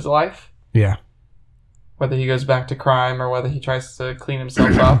with his life. Yeah. Whether he goes back to crime or whether he tries to clean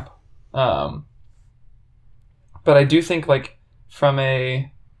himself up. But I do think, like, from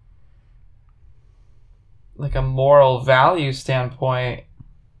a moral value standpoint,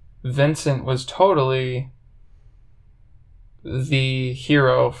 Vincent was totally the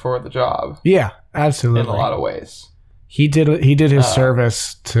hero for the job Yeah, absolutely. in a lot of ways. He did his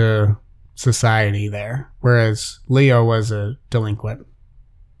service to society there, whereas Leo was a delinquent.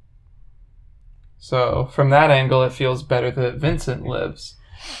 So from that angle, it feels better that Vincent lives,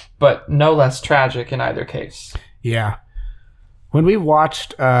 but no less tragic in either case. Yeah. When we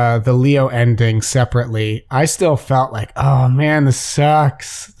watched the Leo ending separately, I still felt like, oh man, this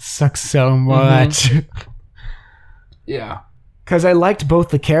sucks. This sucks so much. Yeah. Because I liked both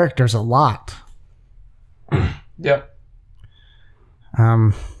the characters a lot. Yep.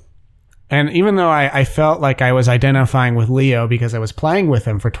 And even though I felt like I was identifying with Leo because I was playing with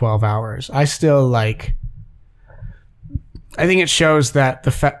him for 12 hours, I still I think it shows that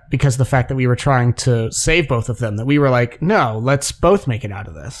because the fact that we were trying to save both of them, that we were like, no, let's both make it out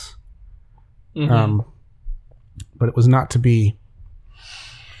of this. Mm-hmm. But it was not to be.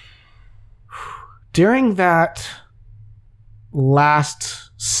 During that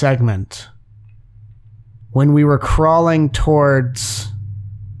last segment, when we were crawling towards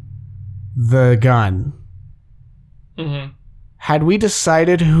the gun, Mm-hmm. had we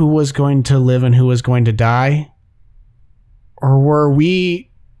decided who was going to live and who was going to die? Or were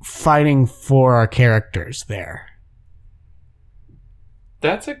we fighting for our characters there?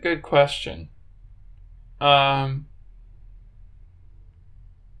 That's a good question. I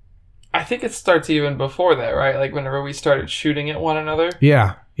think it starts even before that, right? Like whenever we started shooting at one another.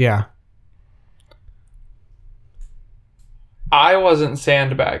 Yeah, yeah. I wasn't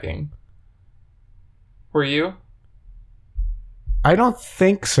sandbagging. Were you? I don't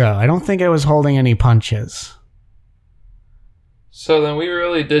think so. I don't think I was holding any punches. So then we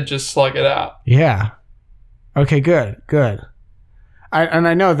really did just slug it out. Yeah. Okay, good, good.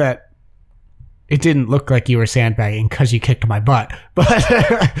 I know that it didn't look like you were sandbagging because you kicked my butt, but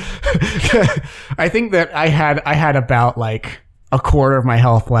I think that I had about like a quarter of my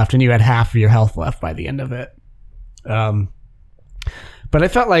health left, and you had half of your health left by the end of it. But I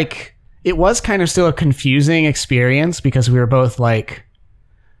felt like it was kind of still a confusing experience because we were both like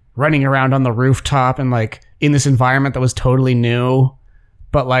running around on the rooftop and like in this environment that was totally new,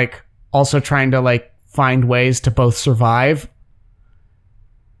 but like also trying to like find ways to both survive.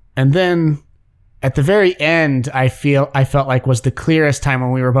 And then at the very end, I felt like was the clearest time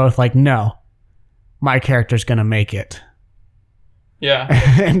when we were both like, no, my character's going to make it. Yeah.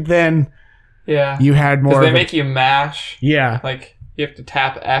 And then Yeah. you had more. Because they make you mash. Yeah. Like you have to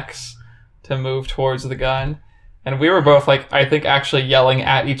tap X to move towards the gun. And we were both like, I think, actually yelling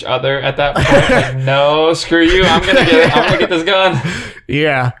at each other at that point. Like, no, screw you! I'm gonna get this gun.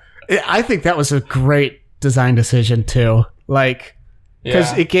 Yeah, I think that was a great design decision too. Like,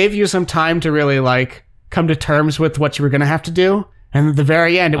 because it gave you some time to really like come to terms with what you were gonna have to do, and at the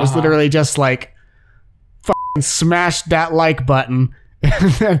very end, it was literally just like, fucking smash that like button,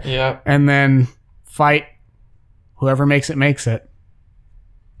 and then fight. Whoever makes it.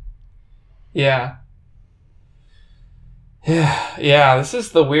 Yeah. Yeah, this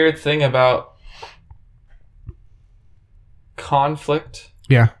is the weird thing about conflict.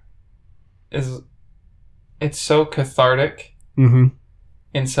 Yeah. Is it's so cathartic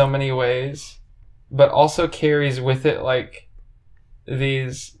in so many ways, but also carries with it like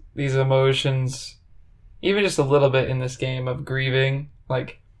these emotions, even just a little bit in this game of grieving.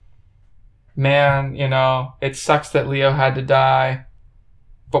 Like, man, it sucks that Leo had to die.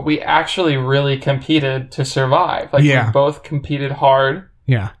 But we actually really competed to survive. Like, we both competed hard.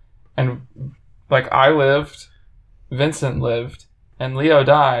 Yeah. And, like, I lived, Vincent lived, and Leo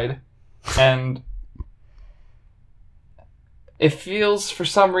died. And it feels, for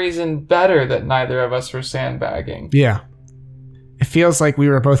some reason, better that neither of us were sandbagging. Yeah. It feels like we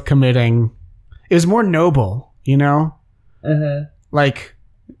were both committing. It was more noble, Mm-hmm. Like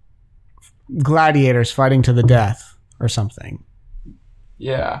gladiators fighting to the death or something.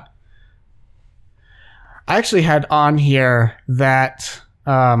 Yeah. I actually had on here that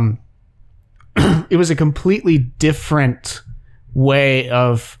it was a completely different way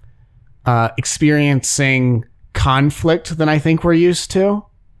of experiencing conflict than I think we're used to.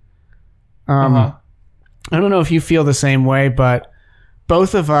 I don't know if you feel the same way, but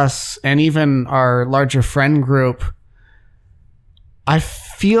both of us and even our larger friend group, I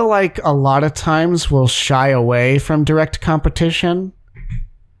feel like a lot of times we'll shy away from direct competition.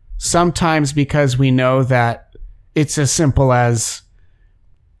 Sometimes because we know that it's as simple as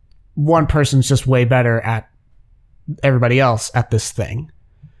one person's just way better at everybody else at this thing.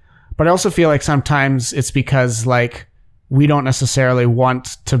 But I also feel like sometimes it's because like we don't necessarily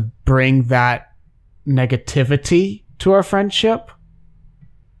want to bring that negativity to our friendship.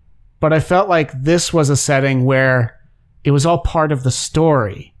 But I felt like this was a setting where it was all part of the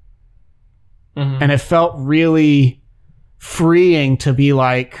story. Mhm. And it felt really freeing to be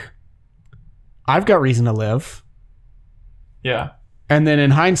like, I've got reason to live. Yeah. And then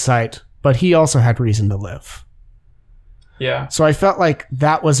in hindsight, but he also had reason to live. Yeah. So I felt like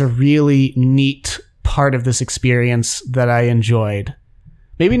that was a really neat part of this experience that I enjoyed.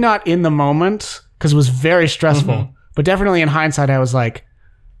 Maybe not in the moment, because it was very stressful, Mhm. but definitely in hindsight, I was like,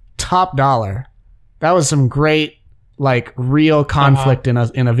 top dollar. That was some great, like, real conflict in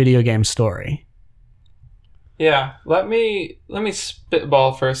a video game story. Yeah. Let me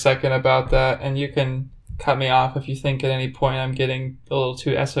spitball for a second about that, and you can cut me off if you think at any point I'm getting a little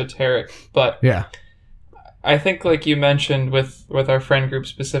too esoteric. But Yeah. I think, like you mentioned with our friend group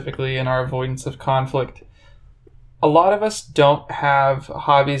specifically and our avoidance of conflict, a lot of us don't have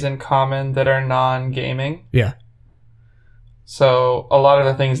hobbies in common that are non-gaming. Yeah. So a lot of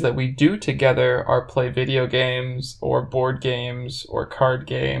the things that we do together are play video games or board games or card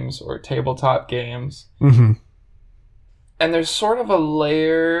games or tabletop games. Mm-hmm. And there's sort of a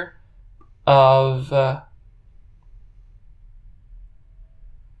layer of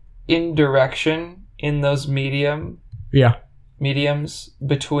indirection in those Yeah. mediums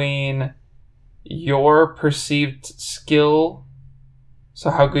between your perceived skill, so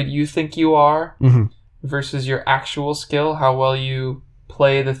how good you think you are, Mm-hmm. versus your actual skill, how well you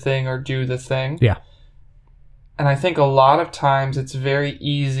play the thing or do the thing. Yeah. And I think a lot of times it's very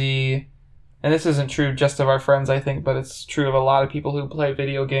easy, and this isn't true just of our friends, I think, but it's true of a lot of people who play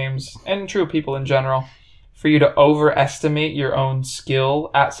video games, and true of people in general, for you to overestimate your own skill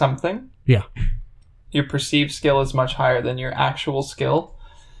at something. Yeah. Your perceived skill is much higher than your actual skill.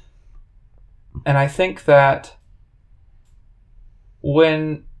 And I think that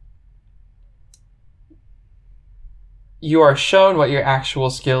when you are shown what your actual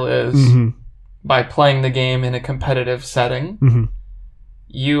skill is Mm-hmm. by playing the game in a competitive setting, Mm-hmm.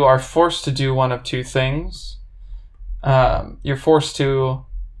 you are forced to do one of two things. You're forced to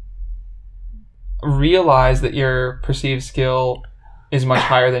realize that your perceived skill is much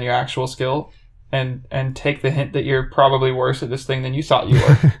higher than your actual skill, and take the hint that you're probably worse at this thing than you thought you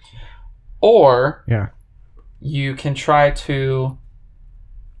were. Or Yeah. you can try to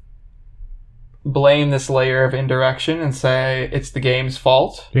blame this layer of indirection and say it's the game's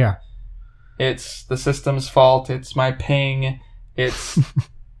fault. Yeah. It's the system's fault. It's my ping. It's,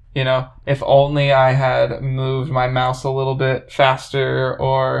 if only I had moved my mouse a little bit faster,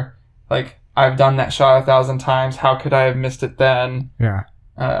 or like I've done that shot 1,000 times. How could I have missed it then? Yeah.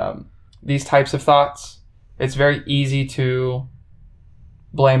 These types of thoughts. It's very easy to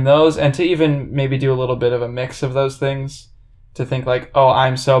blame those, and to even maybe do a little bit of a mix of those things, to think like, oh,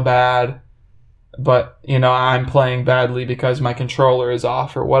 I'm so bad, but I'm playing badly because my controller is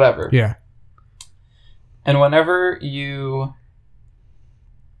off or whatever. Yeah. And whenever you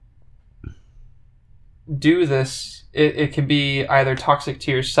do this, it can be either toxic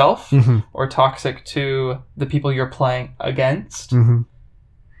to yourself Mm-hmm. or toxic to the people you're playing against. Mm-hmm.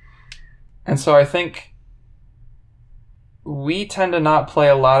 And so I think we tend to not play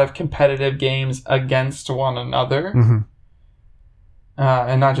a lot of competitive games against one another. Mm-hmm.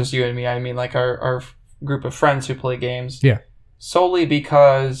 And not just you and me, I mean like our group of friends who play games. Yeah. Solely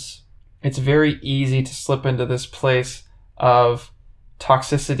because it's very easy to slip into this place of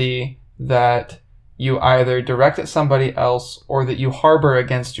toxicity that you either direct at somebody else or that you harbor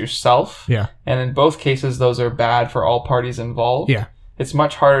against yourself. Yeah. And in both cases, those are bad for all parties involved. Yeah. It's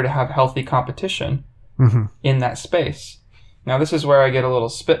much harder to have healthy competition Mm-hmm. in that space. Now, this is where I get a little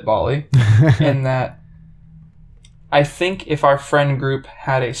spitbally in that I think if our friend group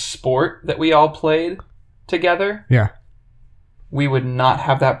had a sport that we all played together, Yeah. we would not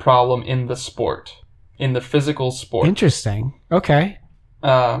have that problem in the sport, in the physical sport. Interesting. Okay.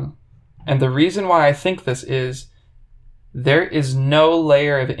 And the reason why I think this is there is no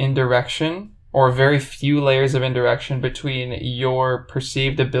layer of indirection, or very few layers of indirection, between your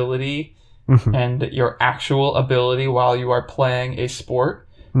perceived ability Mm-hmm. and your actual ability while you are playing a sport.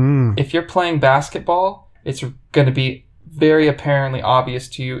 Mm. If you're playing basketball, it's going to be very apparently obvious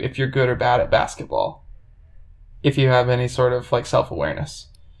to you if you're good or bad at basketball, if you have any sort of like self-awareness.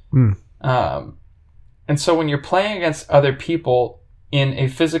 Mm. And so when you're playing against other people in a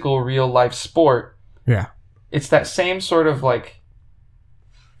physical, real life sport, Yeah. it's that same sort of like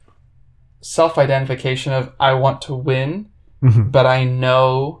self-identification of I want to win, Mm-hmm. but I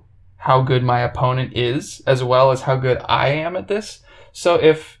know how good my opponent is as well as how good I am at this. So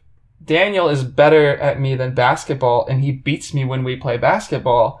if Daniel is better at me than basketball and he beats me when we play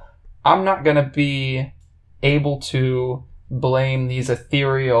basketball, I'm not going to be able to blame these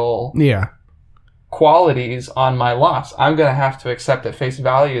ethereal Yeah. qualities on my loss. I'm going to have to accept at face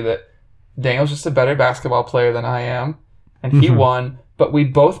value that Daniel's just a better basketball player than I am, and he won, but we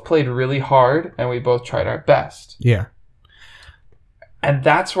both played really hard, and we both tried our best. Yeah. And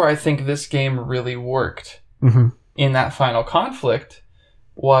that's where I think this game really worked in that final conflict,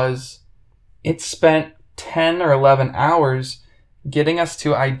 was it spent 10 or 11 hours getting us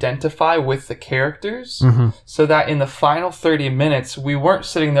to identify with the characters so that in the final 30 minutes, we weren't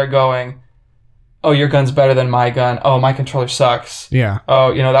sitting there going, oh, your gun's better than my gun. Oh, my controller sucks. Yeah.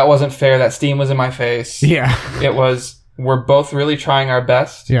 Oh, that wasn't fair. That steam was in my face. Yeah. It was, we're both really trying our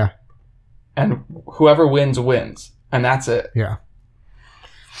best. Yeah. And whoever wins, wins. And that's it. Yeah.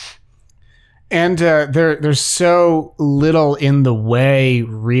 And there's so little in the way,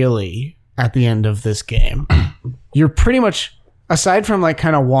 really, at the end of this game. You're pretty much, aside from like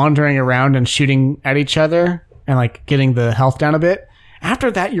kind of wandering around and shooting at each other and like getting the health down a bit,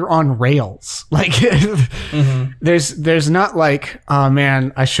 after that you're on rails. Like there's not like, oh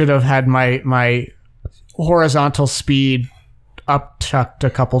man, I should have had my horizontal speed up chucked a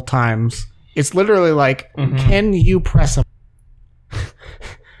couple times. It's literally like, can you press a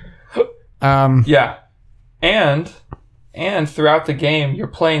yeah. And throughout the game, you're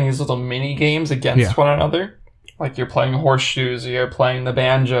playing these little mini games against one another. Like you're playing horseshoes, or you're playing the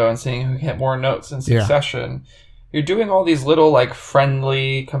banjo and seeing who can hit more notes in succession. You're doing all these little like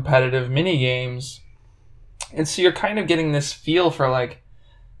friendly, competitive mini games. And so you're kind of getting this feel for like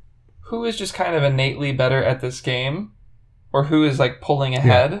who is just kind of innately better at this game, or who is like pulling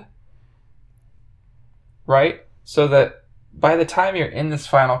ahead. Yeah. Right? So that by the time you're in this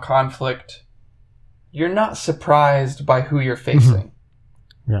final conflict, you're not surprised by who you're facing.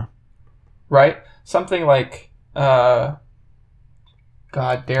 Yeah. Right? Something like, God,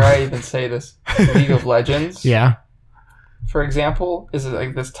 dare I even say this? League of Legends. Yeah. For example, is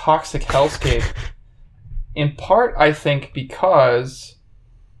like this toxic hellscape. In part, I think, because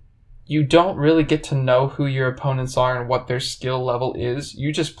you don't really get to know who your opponents are and what their skill level is.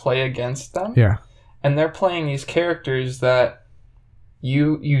 You just play against them. Yeah. And they're playing these characters that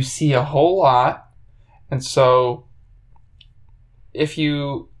you see a whole lot. And so if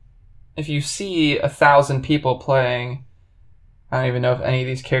you see 1,000 people playing, I don't even know if any of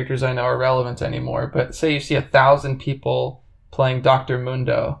these characters I know are relevant anymore, but say you see 1,000 people playing Dr.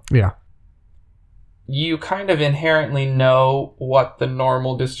 Mundo. Yeah. You kind of inherently know what the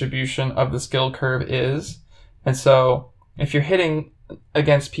normal distribution of the skill curve is. And so if you're hitting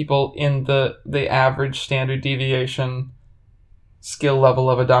against people in the average standard deviation skill level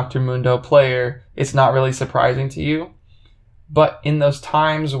of a Dr. Mundo player, it's not really surprising to you. But in those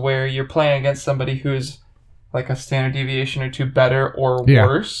times where you're playing against somebody who's like a standard deviation or two better or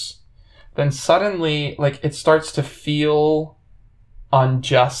worse, then suddenly like it starts to feel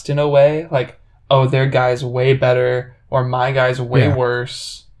unjust in a way. Like, oh, their guy's way better or my guy's way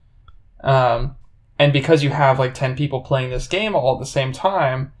worse. And because you have like 10 people playing this game all at the same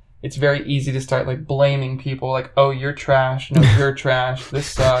time, it's very easy to start like blaming people like, oh, you're trash. No, you're trash. This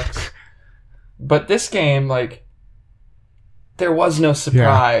sucks. But this game, like, there was no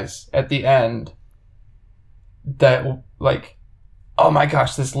surprise at the end that like, oh my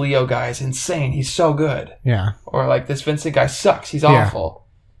gosh, this Leo guy is insane. He's so good. Yeah. Or like, this Vincent guy sucks. He's awful.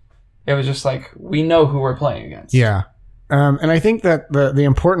 It was just like, we know who we're playing against. Yeah. And I think that the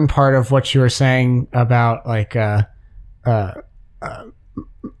important part of what you were saying about like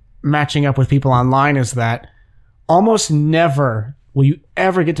matching up with people online is that almost never will you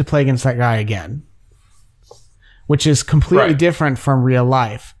ever get to play against that guy again, which is completely different from real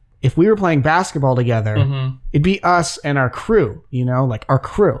life. If we were playing basketball together, it'd be us and our crew, like our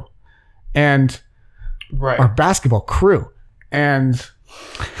crew and our basketball crew. And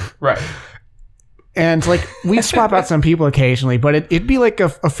and like we'd swap out some people occasionally, but it'd be like a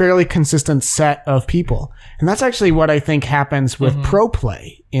fairly consistent set of people. And that's actually what I think happens with pro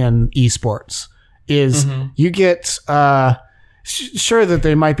play in esports is you get, sure that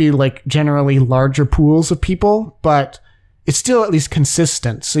there might be like generally larger pools of people, but it's still at least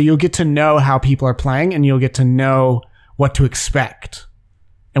consistent. So you'll get to know how people are playing and you'll get to know what to expect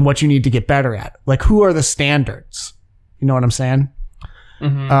and what you need to get better at. Like who are the standards? You know what I'm saying?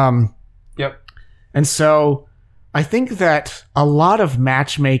 Yep. And so I think that a lot of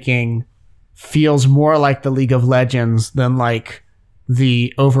matchmaking feels more like the League of Legends than like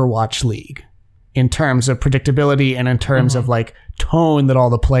the Overwatch League in terms of predictability and in terms of like tone that all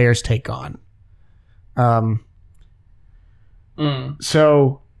the players take on.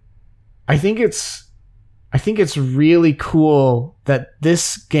 So I think it's really cool that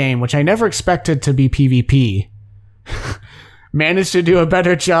this game, which I never expected to be PvP, managed to do a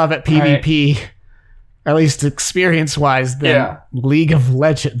better job at PvP at least experience-wise, than Yeah. League of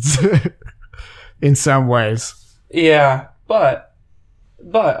Legends in some ways. Yeah, but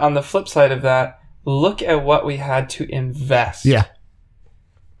on the flip side of that, look at what we had to invest Yeah.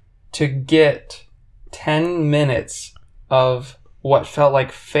 to get 10 minutes of what felt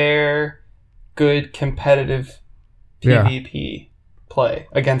like fair, good, competitive Yeah. PvP play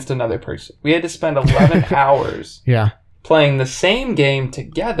against another person. We had to spend 11 hours Yeah. playing the same game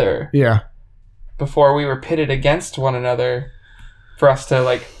together Yeah. before we were pitted against one another for us to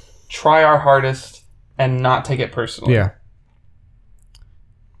like try our hardest and not take it personally. Yeah.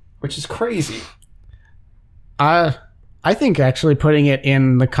 Which is crazy. I think actually putting it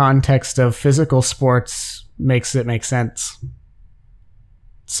in the context of physical sports makes it make sense.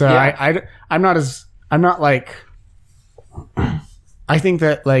 So Yeah. I'm not like, I think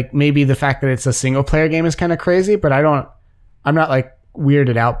that like maybe the fact that it's a single player game is kind of crazy, but I'm not like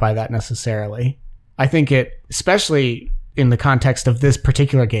weirded out by that necessarily. I think it, especially in the context of this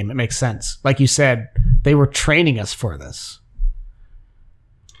particular game, it makes sense. Like you said, they were training us for this.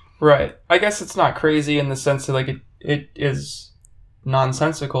 Right. I guess it's not crazy in the sense that like it is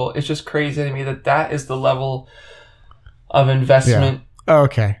nonsensical. It's just crazy to me that is the level of investment Oh,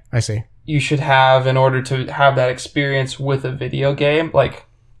 okay. I see. you should have in order to have that experience with a video game. Like,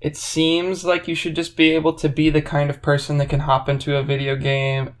 it seems like you should just be able to be the kind of person that can hop into a video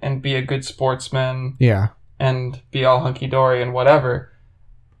game and be a good sportsman Yeah. and be all hunky-dory and whatever.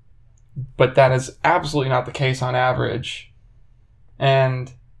 But that is absolutely not the case on average.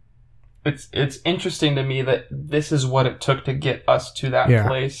 And it's interesting to me that this is what it took to get us to that Yeah.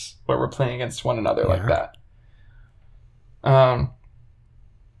 place where we're playing against one another like Yeah. that.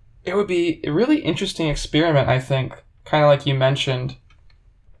 It would be a really interesting experiment, I think, kind of like you mentioned,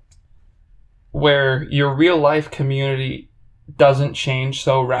 where your real life community doesn't change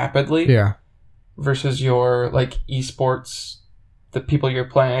so rapidly Yeah. versus your like esports, the people you're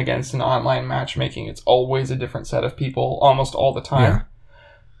playing against in online matchmaking. It's always a different set of people almost all the time.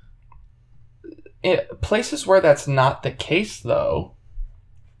 Places where that's not the case, though,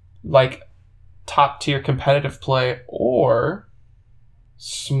 like top tier competitive play or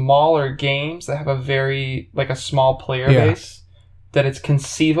smaller games that have a small player base, that it's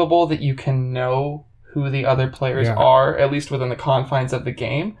conceivable that you can know who the other players are, at least within the confines of the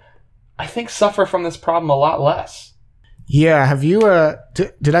game, I think suffer from this problem a lot less. Yeah. Have you,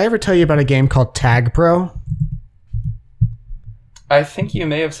 did I ever tell you about a game called Tag Pro? I think you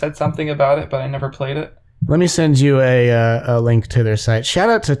may have said something about it, but I never played it. Let me send you a link to their site. Shout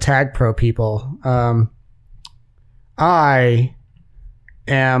out to Tag Pro people. I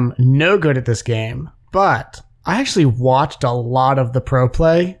am no good at this game, but I actually watched a lot of the pro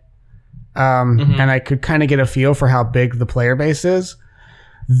play, and I could kind of get a feel for how big the player base is.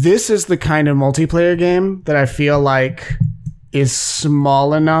 This is the kind of multiplayer game that I feel like is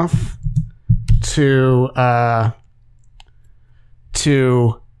small enough to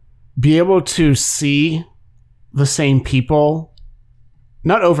be able to see the same people,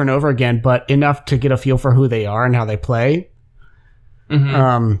 not over and over again, but enough to get a feel for who they are and how they play.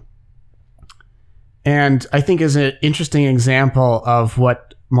 And I think is an interesting example of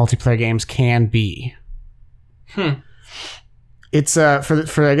what multiplayer games can be. It's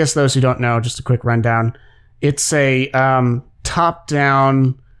for I guess those who don't know, just a quick rundown. It's a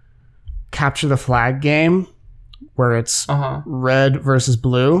top-down capture the flag game where it's red versus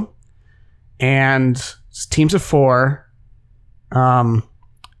blue, and it's teams of 4.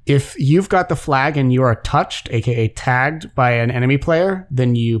 If you've got the flag and you are touched, aka tagged by an enemy player,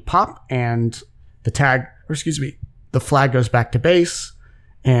 then you pop and the flag goes back to base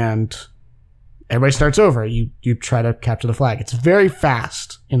and everybody starts over. You try to capture the flag. It's very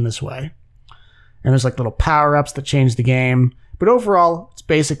fast in this way. And there's like little power-ups that change the game. But overall, it's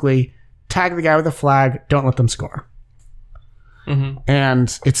basically tag the guy with the flag, don't let them score.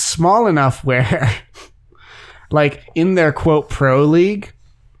 And it's small enough where, like, in their quote pro league,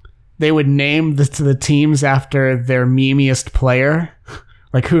 they would name the teams after their memeiest player,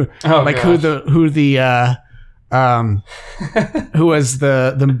 like who was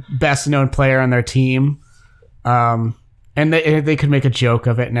the best known player on their team, and they could make a joke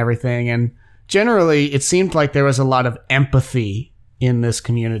of it and everything. And generally, it seemed like there was a lot of empathy in this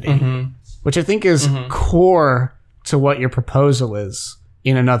community, which I think is core to what your proposal is.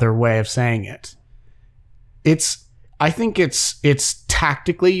 In another way of saying it, I think it's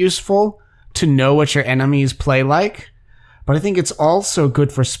tactically useful to know what your enemies play like, but I think it's also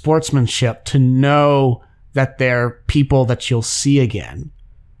good for sportsmanship to know that they're people that you'll see again,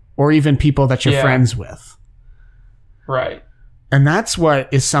 or even people that you're friends with. Right. And that's what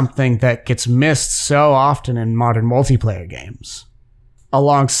is something that gets missed so often in modern multiplayer games,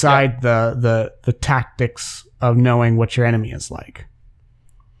 alongside the tactics of knowing what your enemy is like.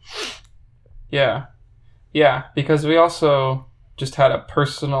 Yeah. Yeah, because we also just had a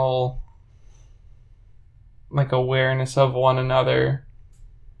personal like awareness of one another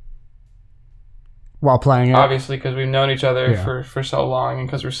while playing it. Obviously, because we've known each other for so long and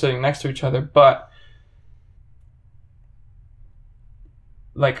because we're sitting next to each other, but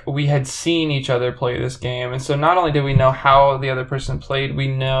like we had seen each other play this game, and so not only did we know how the other person played, we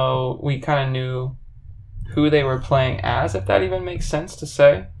kind of knew who they were playing as, if that even makes sense to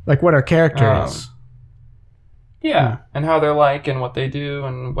say. Like what our character is. Yeah, and how they're like, and what they do,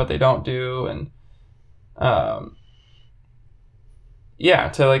 and what they don't do, and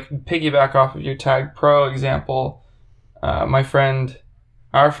to like piggyback off of your Tag Pro example, our friend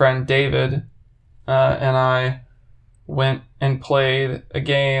David and I went and played a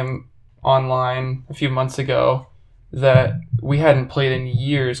game online a few months ago that we hadn't played in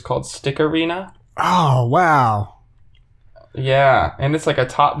years called Stick Arena. Oh, wow. Yeah, and it's like a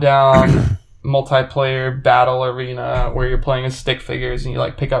top-down multiplayer battle arena where you're playing as stick figures and you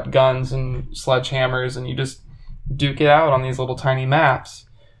like pick up guns and sledgehammers and you just duke it out on these little tiny maps.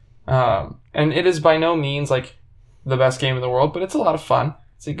 And it is by no means like the best game in the world, but it's a lot of fun.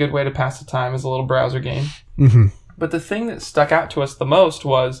 It's a good way to pass the time as a little browser game. Mm-hmm. But the thing that stuck out to us the most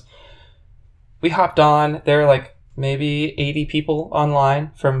was we hopped on. There were like maybe 80 people online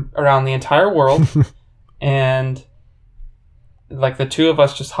from around the entire world. And like the two of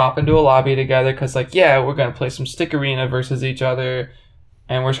us just hop into a lobby together because like, yeah, we're going to play some Stick Arena versus each other.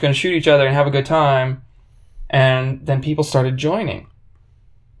 And we're just going to shoot each other and have a good time. And then people started joining.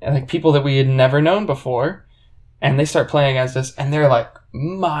 And like people that we had never known before. And they start playing against us. And they're like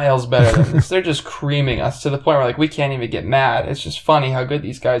miles better than this. They're just creaming us to the point where like we can't even get mad. It's just funny how good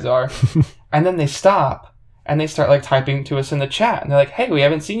these guys are. And then they stop. And they start like typing to us in the chat. And they're like, hey, we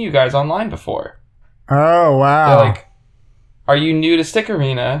haven't seen you guys online before. Oh, wow. They're like, are you new to Stick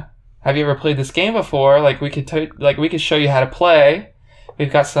Arena? Have you ever played this game before? Like we could show you how to play.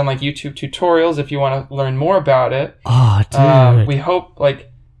 We've got some like YouTube tutorials if you want to learn more about it. Oh, dude. We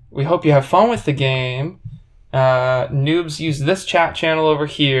hope you have fun with the game. Noobs use this chat channel over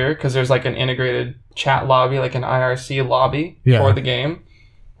here because there's like an integrated chat lobby, like an IRC lobby for the game,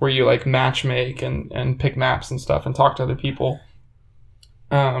 where you like matchmake and pick maps and stuff and talk to other people.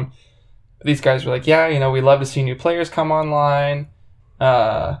 These guys were like, yeah, we love to see new players come online.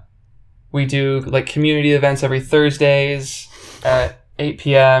 We do like community events every Thursdays at 8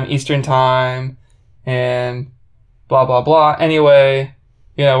 p.m. Eastern time and blah, blah, blah. Anyway,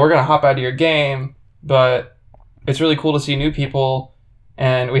 we're going to hop out of your game, but it's really cool to see new people,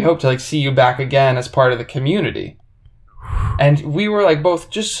 and we hope to like see you back again as part of the community. And we were like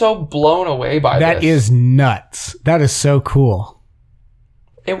both just so blown away by this. That is nuts. That is so cool.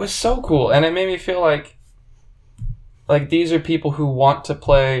 It was so cool, and it made me feel like these are people who want to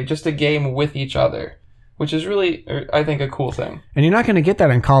play just a game with each other, which is really, I think, a cool thing. And you're not going to get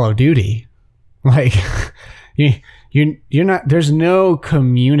that in Call of Duty. Like, you're not. There's no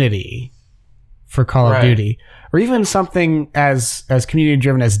community for Call of Duty, or even something as community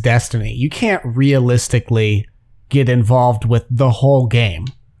driven as Destiny. You can't realistically get involved with the whole game.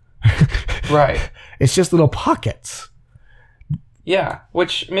 Right. It's just little pockets. Yeah,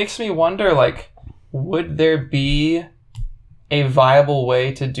 which makes me wonder, like, would there be a viable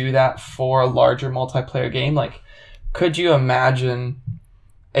way to do that for a larger multiplayer game? Like, could you imagine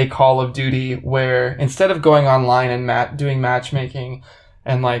a Call of Duty where instead of going online and doing matchmaking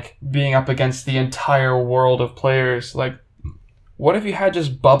and, like, being up against the entire world of players, like, what if you had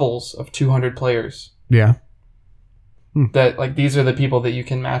just bubbles of 200 players? Yeah. That, like, these are the people that you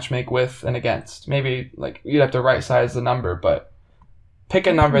can matchmake with and against. Maybe, like, you'd have to right-size the number, but pick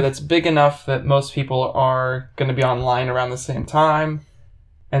a number that's big enough that most people are going to be online around the same time,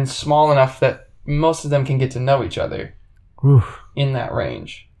 and small enough that most of them can get to know each other in that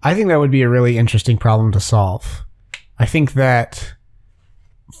range. I think that would be a really interesting problem to solve. I think that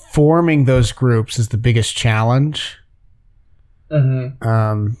forming those groups is the biggest challenge.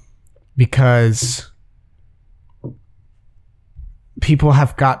 Mm-hmm. Because people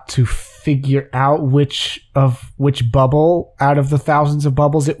have got to figure out which bubble out of the thousands of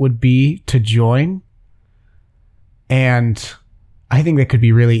bubbles it would be to join. And I think that could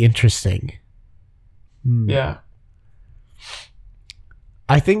be really interesting. Yeah.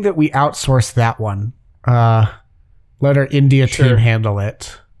 I think that we outsource that one. Let our India team handle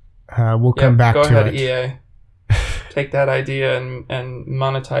it. We'll come back to it. Go ahead, EA. Take that idea and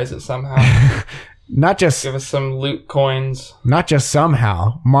monetize it somehow. Not just Give us some loot coins.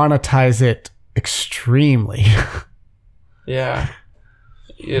 somehow. Monetize it extremely. Yeah.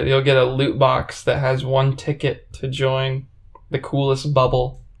 You'll get a loot box that has 1 ticket to join the coolest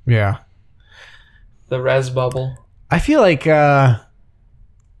bubble. Yeah. The res bubble. I feel like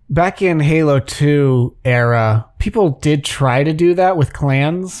back in Halo 2 era, people did try to do that with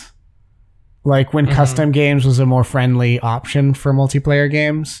clans. Like when custom games was a more friendly option for multiplayer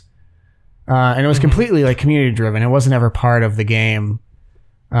games. And it was completely like community driven. It wasn't ever part of the game.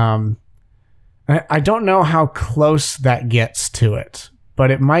 I don't know how close that gets to it,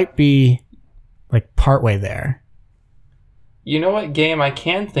 but it might be like partway there. You know what game I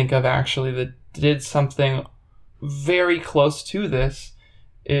can think of actually that did something very close to this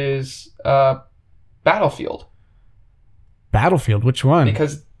is Battlefield. Battlefield, which one?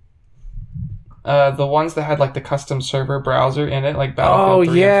 Because the ones that had like the custom server browser in it, like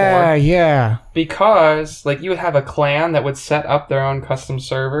Battlefield 3 and 4. Yeah. Because like you would have a clan that would set up their own custom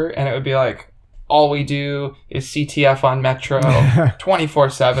server, and it would be like, all we do is CTF on Metro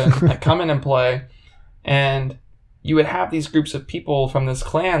 24/7. Like, come in and play. And you would have these groups of people from this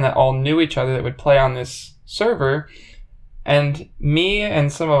clan that all knew each other that would play on this server. And me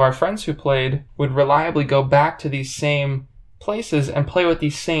and some of our friends who played would reliably go back to these same places and play with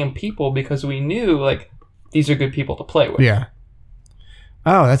these same people because we knew, like, these are good people to play with. Yeah.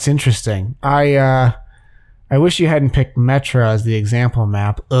 Oh, that's interesting. I wish you hadn't picked Metro as the example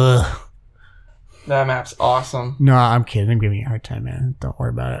map. Ugh. That map's awesome. No, I'm kidding. I'm giving you a hard time, man. Don't worry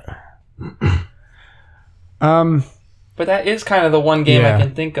about it. But that is kind of the one game Yeah. I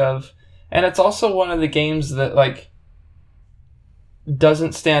can think of. And it's also one of the games that, like,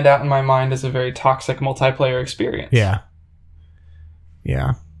 doesn't stand out in my mind as a very toxic multiplayer experience. Yeah.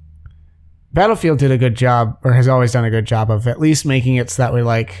 Yeah. Battlefield did a good job, or has always done a good job of at least making it so that way,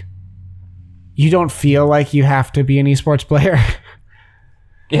 like, you don't feel like you have to be an esports player.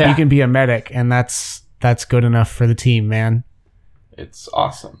 Yeah. You can be a medic, and that's good enough for the team, man. It's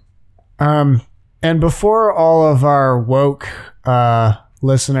awesome. And before all of our woke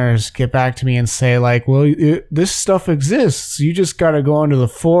listeners get back to me and say, like, well, this stuff exists. You just got to go onto the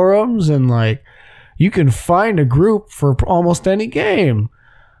forums and, like, you can find a group for almost any game.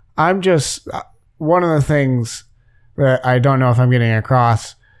 I'm just... one of the things that I don't know if I'm getting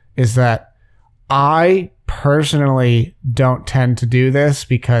across is that I personally don't tend to do this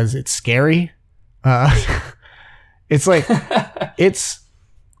because it's scary. It's like... it's...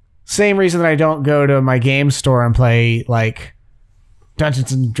 Same reason that I don't go to my game store and play like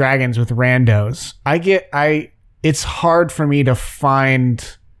Dungeons and Dragons with randos. It's hard for me to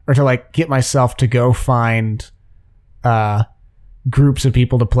find or to like get myself to go find groups of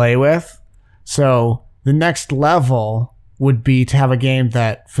people to play with. So the next level would be to have a game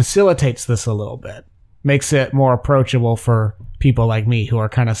that facilitates this a little bit, makes it more approachable for people like me who are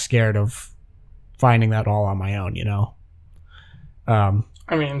kind of scared of finding that all on my own, you know?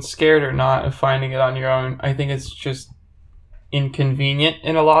 I mean, scared or not of finding it on your own, I think it's just inconvenient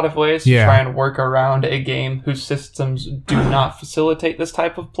in a lot of ways to try and work around a game whose systems do not facilitate this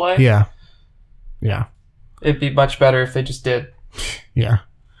type of play. Yeah. Yeah. It'd be much better if they just did. Yeah.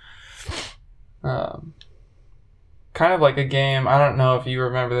 Kind of like a game, I don't know if you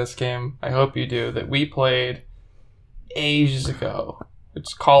remember this game, I hope you do, that we played ages ago.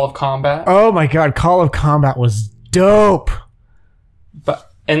 It's Call of Combat. Oh my god, Call of Combat was dope!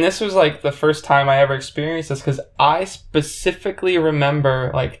 And this was like the first time I ever experienced this because I specifically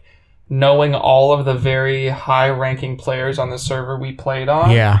remember like knowing all of the very high ranking players on the server we played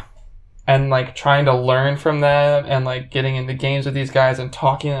on. Yeah. And like trying to learn from them and like getting into games with these guys and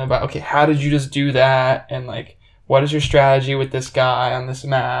talking to them about, okay, how did you just do that? And like, what is your strategy with this guy on this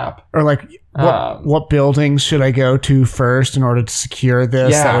map? Or like, what buildings should I go to first in order to secure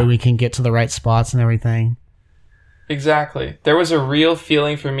this? Yeah. That way we can get to the right spots and everything. Exactly. There was a real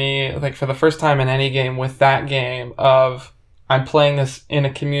feeling for me, like for the first time in any game with that game of I'm playing this in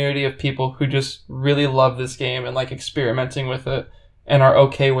a community of people who just really love this game and like experimenting with it and are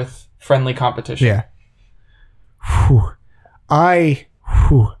okay with friendly competition. Yeah. Whew. I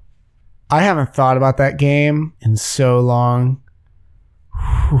haven't thought about that game in so long.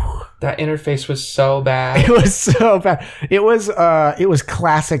 Whew. That interface was so bad. It was so bad. It was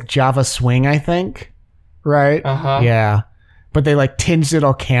classic Java Swing, I think. Right? Uh-huh. Yeah. But they like tinged it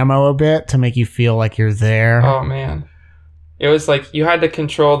all camo a bit to make you feel like you're there. Oh man. It was like you had to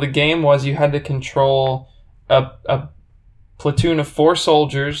control a platoon of 4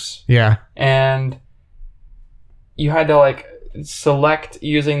 soldiers. Yeah. And you had to like select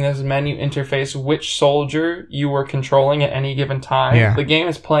using this menu interface which soldier you were controlling at any given time. Yeah. The game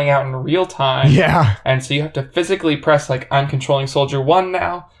is playing out in real time. Yeah. And so you have to physically press, like, I'm controlling soldier 1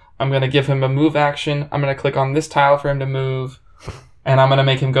 now. I'm going to give him a move action. I'm going to click on this tile for him to move. And I'm going to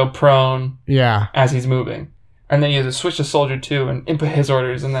make him go prone Yeah. as he's moving. And then you have to switch to soldier 2 and input his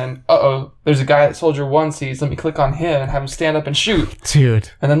orders. And then, there's a guy that soldier 1 sees. Let me click on him and have him stand up and shoot. Dude.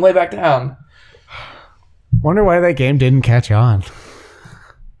 And then lay back down. Wonder why that game didn't catch on.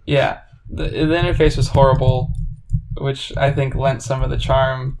 Yeah. The interface was horrible, which I think lent some of the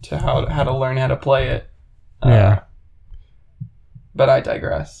charm to how to learn how to play it. Yeah. But I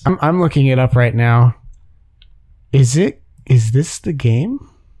digress. I'm looking it up right now. Is this the game?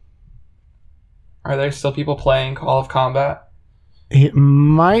 Are there still people playing Call of Combat? It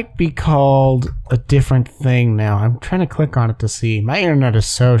might be called a different thing now. I'm trying to click on it to see. My internet is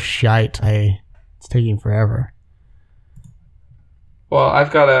so shite. It's taking forever. Well, I've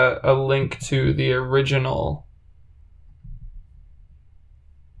got a link to the original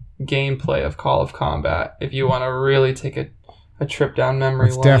gameplay of Call of Combat if you want to really take a trip down memory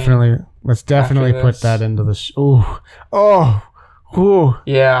lane. Let's definitely put that into the ooh.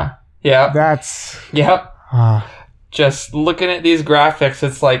 Yeah. That's Yep. Just looking at these graphics,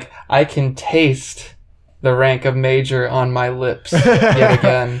 it's like I can taste the rank of major on my lips yet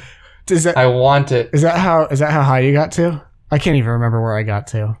again. I want it. Is that how high you got to? I can't even remember where I got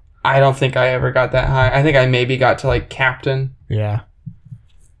to. I don't think I ever got that high. I think I maybe got to like captain. Yeah.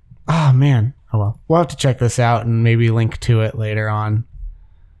 Oh man. Oh well. We'll have to check this out and maybe link to it later on.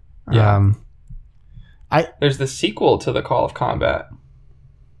 Yeah. There's the sequel to the Call of Combat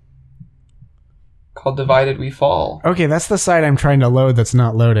called Divided We Fall. Okay, that's the site I'm trying to load that's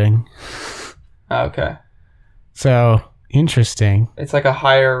not loading. Okay. So, interesting. It's like a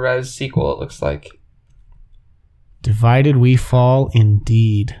higher res sequel, it looks like. Divided We Fall,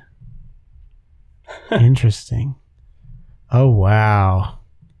 indeed. Interesting. Oh, wow.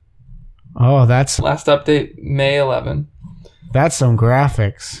 Oh, that's... Last update, May 11. That's some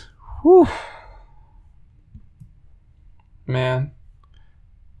graphics. Whew. Man.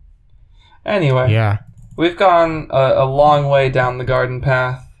 Anyway. Yeah. We've gone a long way down the garden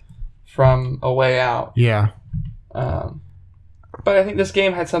path from A Way Out. Yeah. But I think this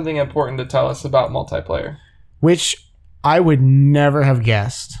game had something important to tell us about multiplayer. Which I would never have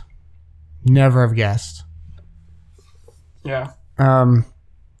guessed. Never have guessed. Yeah.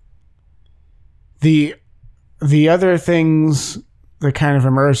 The other things that kind of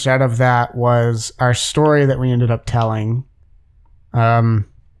emerged out of that was our story that we ended up telling.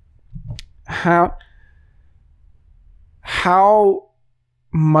 How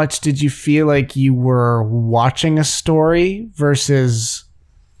much did you feel like you were watching a story versus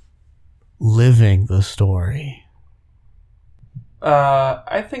living the story?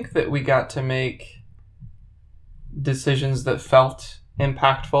 I think that we got to make decisions that felt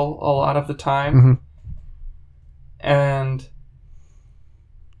impactful a lot of the time. Mm-hmm. And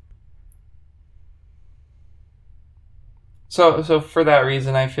so for that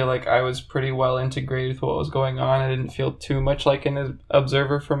reason, I feel like I was pretty well integrated with what was going on. I didn't feel too much like an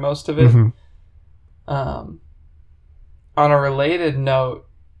observer for most of it. Mm-hmm. On a related note,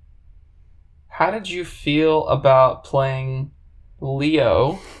 how did you feel about playing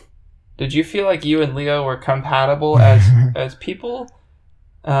Leo? Did you feel like you and Leo were compatible as people?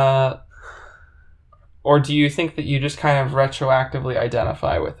 Or do you think that you just kind of retroactively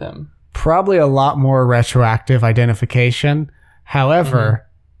identify with him? Probably a lot more retroactive identification. However,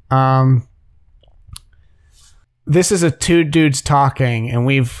 this is a two dudes talking, and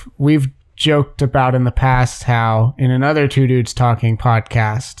we've joked about in the past how in another Two Dudes Talking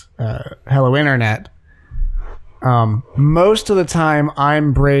podcast, Hello Internet, most of the time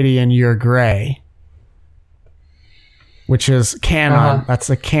I'm Brady and you're Gray, which is canon. Uh-huh. That's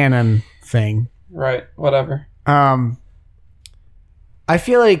a canon thing. Right, whatever. I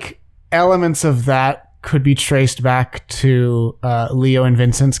feel like elements of that could be traced back to Leo and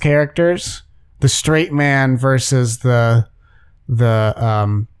Vincent's characters. The straight man versus the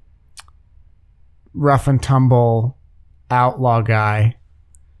rough and tumble outlaw guy.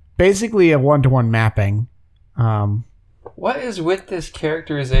 Basically a one-to-one mapping. What is with this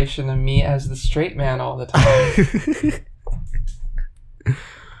characterization of me as the straight man all the time?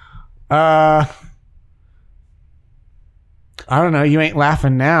 I don't know. You ain't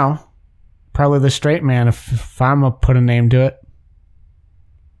laughing now. Probably the straight man if I'm gonna put a name to it.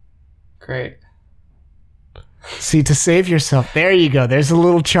 Great. See, to save yourself. There you go. There's a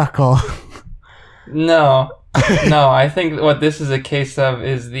little chuckle. No, I think what this is a case of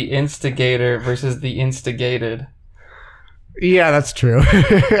is the instigator versus the instigated. Yeah, that's true.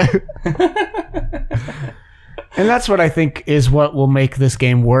 And that's what I think is what will make this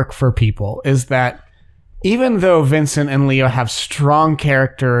game work for people, is that even though Vincent and Leo have strong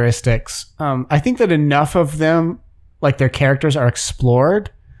characteristics, I think that enough of them, like their characters, are explored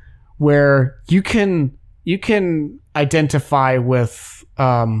where you can identify with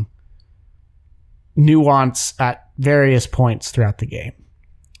nuance at various points throughout the game.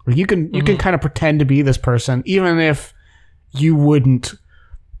 Where you can kind of pretend to be this person, even if you wouldn't,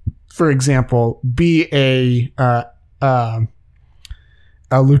 for example, be a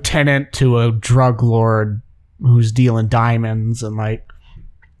lieutenant to a drug lord who's dealing diamonds, and like,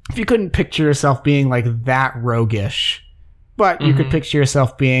 if you couldn't picture yourself being like that roguish, but you could picture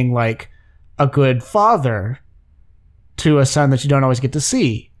yourself being like a good father to a son that you don't always get to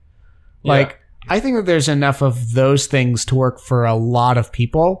see. Like, I think that there's enough of those things to work for a lot of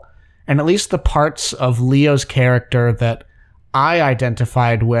people, and at least the parts of Leo's character that I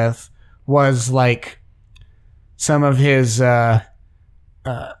identified with was like some of his I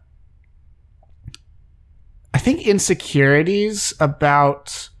think insecurities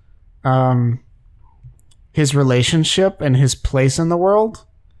about his relationship and his place in the world.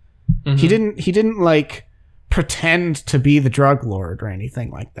 He didn't like pretend to be the drug lord or anything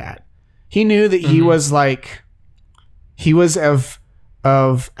like that. He knew that he was like, he was of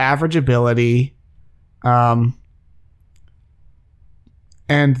average ability, and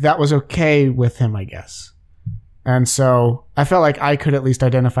that was okay with him, I guess. And so I felt like I could at least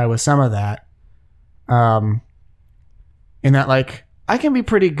identify with some of that. In that, like, I can be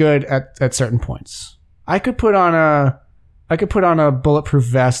pretty good at certain points. I could put on a bulletproof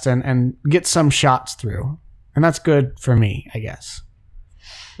vest and get some shots through, and that's good for me, I guess.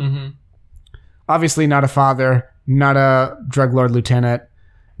 Obviously, not a father, not a drug lord lieutenant,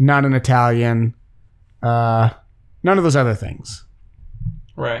 not an Italian, none of those other things.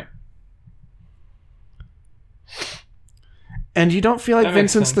 Right. And you don't feel like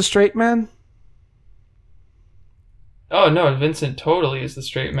Vincent's the straight man? Oh, no, Vincent totally is the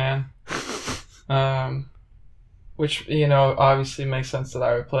straight man. Which, you know, obviously makes sense that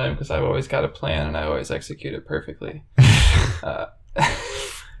I would play him, because I've always got a plan and I always execute it perfectly.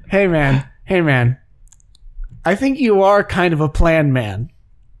 Hey, man. I think you are kind of a plan man.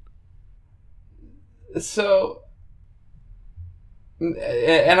 So,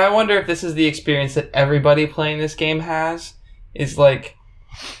 and I wonder if this is the experience that everybody playing this game has, is like,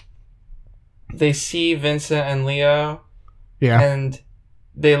 they see Vincent and Leo, and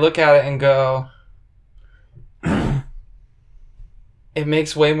they look at it and go, it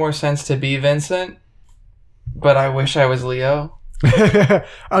makes way more sense to be Vincent, but I wish I was Leo.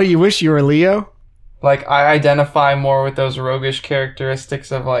 Oh, you wish you were Leo? Like, I identify more with those roguish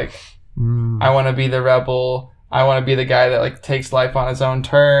characteristics of, like, I want to be the rebel. I want to be the guy that, like, takes life on his own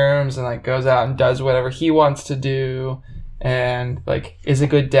terms and, like, goes out and does whatever he wants to do. And, like, is a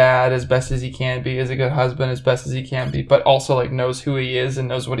good dad as best as he can be, is a good husband as best as he can be, but also, like, knows who he is and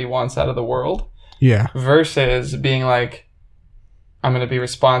knows what he wants out of the world. Yeah. Versus being like, I'm going to be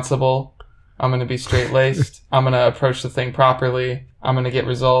responsible. I'm going to be straight-laced. I'm going to approach the thing properly. I'm going to get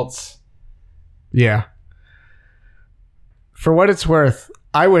results. Yeah. For what it's worth,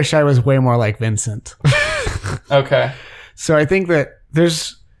 I wish I was way more like Vincent. Okay. So I think that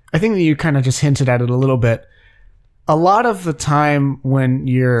you kind of just hinted at it a little bit. A lot of the time when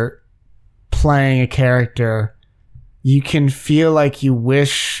you're playing a character, you can feel like you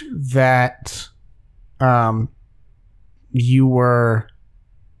wish that you were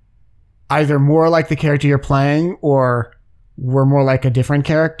either more like the character you're playing or were more like a different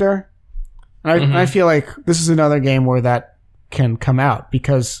character. And I feel like this is another game where that can come out,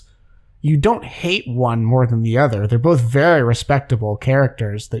 because you don't hate one more than the other. They're both very respectable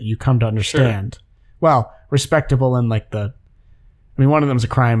characters that you come to understand. Sure. Well, respectable in like one of them's a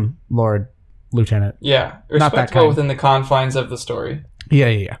crime lord lieutenant. Yeah, respectable within the confines of the story.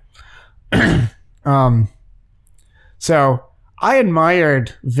 Yeah. So I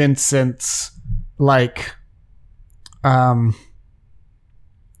admired Vincent's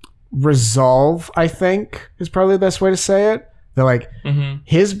resolve, I think, is probably the best way to say it. They're like,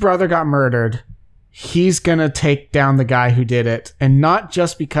 his brother got murdered. He's going to take down the guy who did it. And not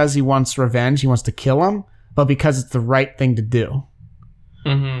just because he wants revenge, he wants to kill him, but because it's the right thing to do.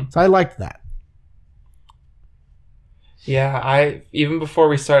 So I liked that. Yeah, even before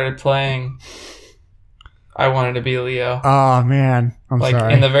we started playing, I wanted to be Leo. Oh, man. I'm sorry.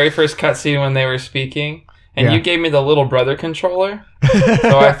 Like, in the very first cutscene when they were speaking, and you gave me the little brother controller.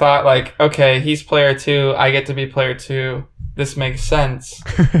 So I thought, like, okay, he's player 2. I get to be player 2. This makes sense.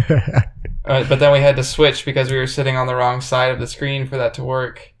 But then we had to switch because we were sitting on the wrong side of the screen for that to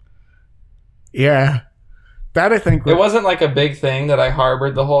work. Yeah. That I think... It wasn't like a big thing that I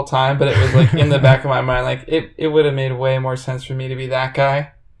harbored the whole time, but it was like in the back of my mind, like it would have made way more sense for me to be that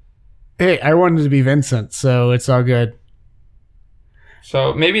guy. Hey, I wanted to be Vincent, so it's all good.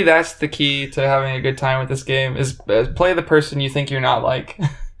 So maybe that's the key to having a good time with this game is play the person you think you're not like.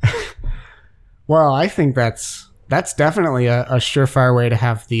 Well, I think that's definitely a surefire way to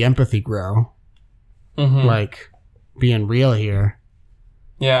have the empathy grow. Mm-hmm. Like, being real here.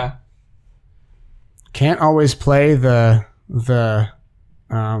 Yeah. Can't always play the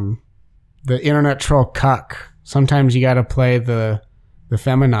internet troll cuck. Sometimes you gotta play the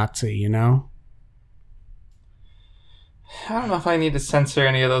feminazi, you know? I don't know if I need to censor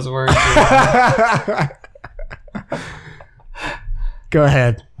any of those words. Go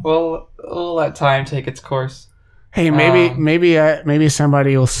ahead. We'll let time take its course. Hey, maybe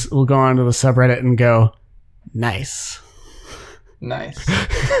somebody will go onto the subreddit and go, nice. Nice.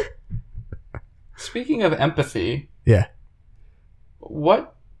 Speaking of empathy, yeah.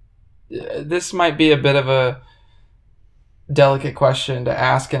 This might be a bit of a delicate question to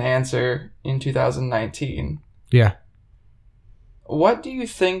ask and answer in 2019. Yeah. What do you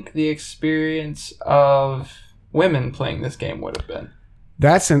think the experience of women playing this game would have been?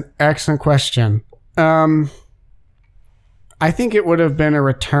 That's an excellent question. I think it would have been a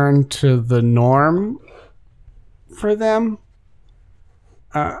return to the norm for them.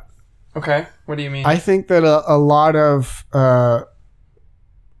 Okay, what do you mean? I think that a lot of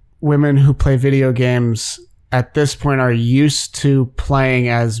women who play video games at this point are used to playing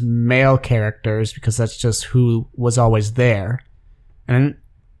as male characters because that's just who was always there. And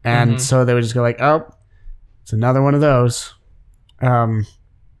Mm-hmm. so they would just go like, oh, it's another one of those.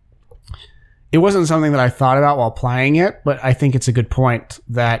 It wasn't something that I thought about while playing it, but I think it's a good point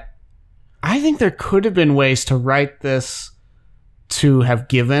that I think there could have been ways to write this to have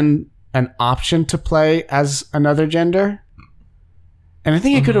given an option to play as another gender. And I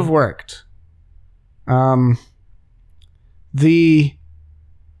think it could have worked. The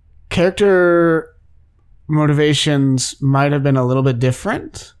character motivations might have been a little bit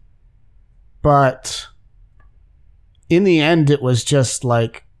different, but in the end, it was just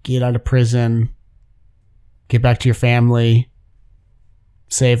like, get out of prison, get back to your family,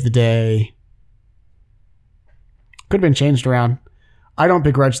 save the day. Could have been changed around. I don't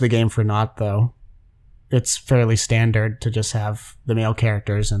begrudge the game for not, though. It's fairly standard to just have the male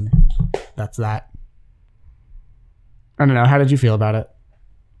characters, and that's that. I don't know. How did you feel about it?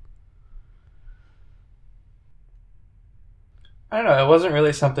 I don't know. It wasn't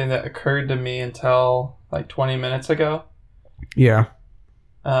really something that occurred to me until like 20 minutes ago. Yeah.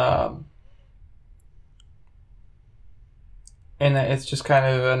 And that it's just kind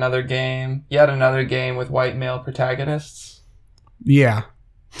of another game, yet another game with white male protagonists. Yeah.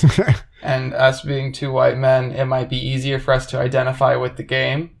 And us being two white men, it might be easier for us to identify with the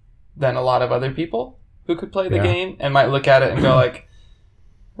game than a lot of other people who could play the game and might look at it and go like,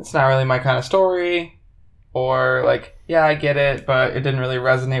 it's not really my kind of story. Or like, yeah, I get it, but it didn't really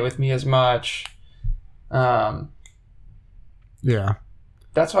resonate with me as much. Yeah.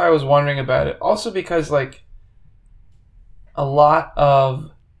 That's why I was wondering about it. Also because like a lot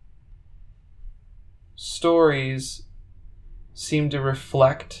of stories seem to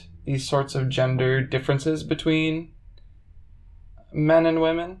reflect these sorts of gender differences between men and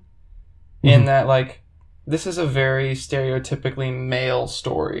women. In that like this is a very stereotypically male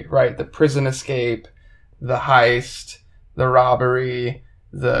story, right? The prison escape, the heist, the robbery,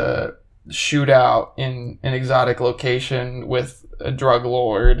 the shootout in an exotic location with a drug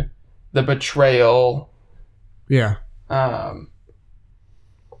lord, the betrayal. Yeah.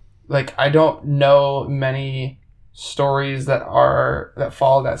 Like I don't know many stories that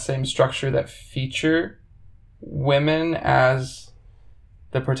follow that same structure that feature women as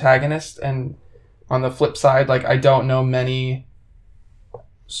the protagonist, and on the flip side, like I don't know many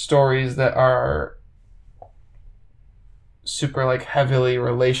stories that are super like heavily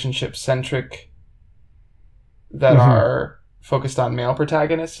relationship centric that are focused on male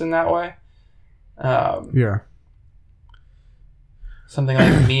protagonists in that way. Yeah. Something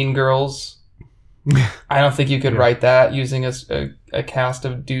like Mean Girls. I don't think you could write that using a cast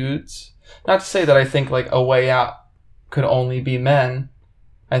of dudes. Not to say that I think like A Way Out could only be men.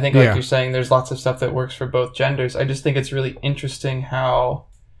 I think like you're saying, there's lots of stuff that works for both genders. I just think it's really interesting how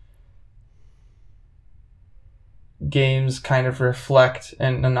games kind of reflect,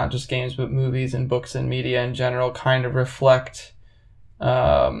 and not just games, but movies and books and media in general kind of reflect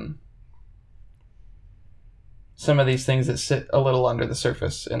some of these things that sit a little under the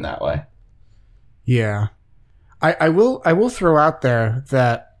surface in that way. Yeah. I will throw out there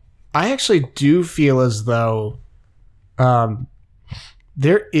that I actually do feel as though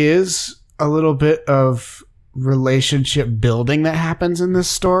there is a little bit of relationship building that happens in this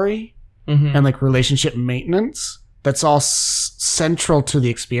story, and like relationship maintenance that's all central to the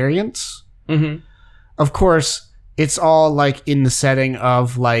experience. Of course, it's all like in the setting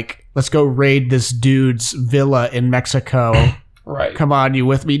of like, let's go raid this dude's villa in Mexico. Right. Come on, you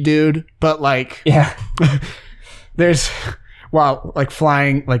with me, dude? But like, yeah, there's, well, like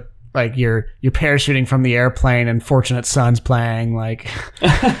flying, like you're parachuting from the airplane and Fortunate Son's playing, like,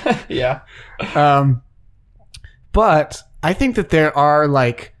 yeah. But I think that there are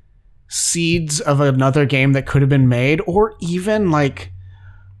like seeds of another game that could have been made, or even like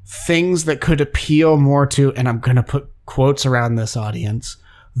things that could appeal more to, and I'm going to put quotes around this audience,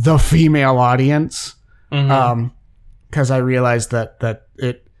 the female audience. Because I realized that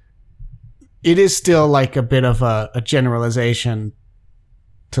it is still like a bit of a generalization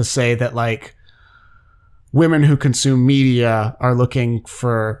to say that like women who consume media are looking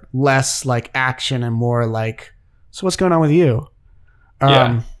for less like action and more like, so what's going on with you?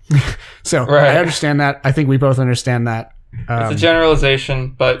 So I understand that. I think we both understand that. It's a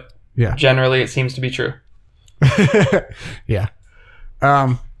generalization, but yeah, generally it seems to be true. Yeah.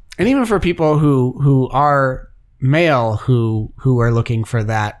 And even for people who are male who are looking for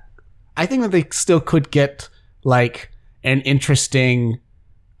that, I think that they still could get like an interesting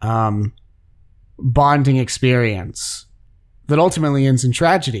bonding experience that ultimately ends in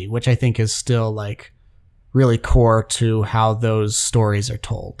tragedy, which I think is still like really core to how those stories are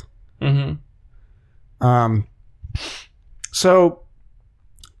told. So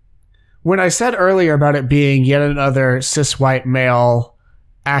when I said earlier about it being yet another cis white male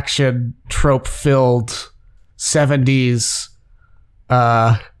action trope filled 70s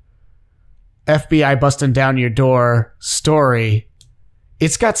FBI busting down your door story,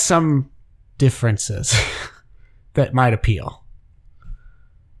 it's got some differences that might appeal,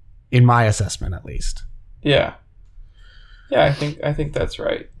 in my assessment at least. Yeah, I think that's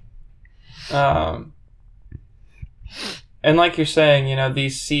right. And like you're saying, you know,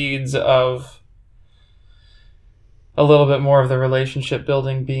 these seeds of a little bit more of the relationship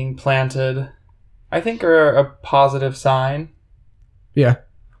building being planted, I think are a positive sign. Yeah.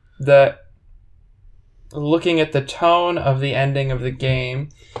 That looking at the tone of the ending of the game,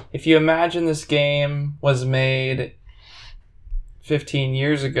 if you imagine this game was made 15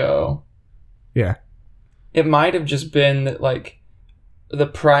 years ago, yeah, it might have just been that like the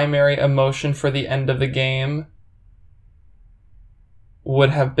primary emotion for the end of the game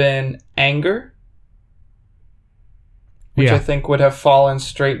would have been anger, which I think would have fallen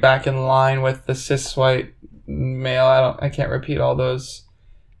straight back in line with the cis white male. I can't repeat all those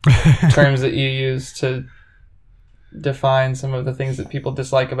terms that you use to define some of the things that people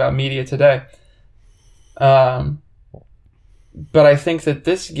dislike about media today. But I think that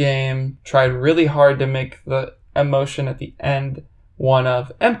this game tried really hard to make the emotion at the end one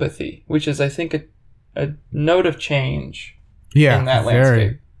of empathy, which is, I think, a note of change in that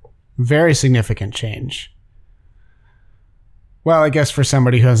landscape. Very significant change. Well, I guess for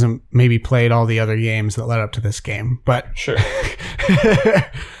somebody who hasn't maybe played all the other games that led up to this game, but sure.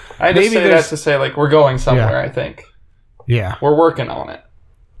 I just say that to say, like, we're going somewhere, I think. Yeah. We're working on it.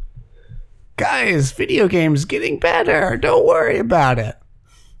 Guys, video games getting better. Don't worry about it.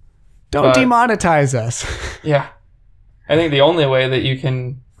 Don't demonetize us. Yeah. I think the only way that you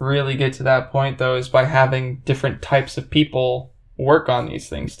can really get to that point, though, is by having different types of people work on these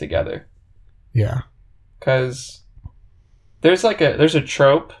things together. Yeah. Because there's a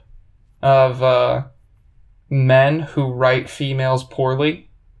trope of men who write females poorly.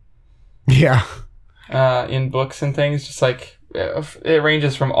 Yeah. In books and things, just like it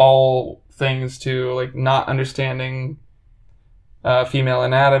ranges from all things to like not understanding female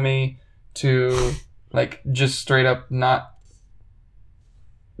anatomy to like just straight up not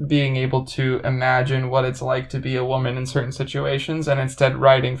being able to imagine what it's like to be a woman in certain situations, and instead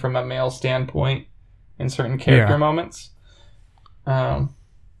writing from a male standpoint in certain character moments.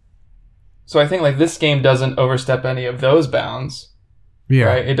 So I think like this game doesn't overstep any of those bounds. Yeah.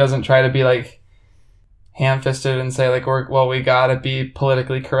 Right? It doesn't try to be like ham-fisted and say like we gotta be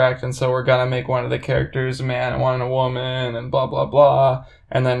politically correct, and so we're gonna make one of the characters a man and one a woman and blah blah blah,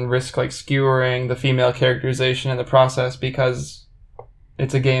 and then risk like skewering the female characterization in the process because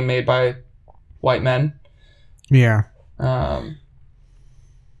it's a game made by white men. Yeah.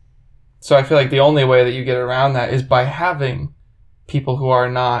 So I feel like the only way that you get around that is by having people who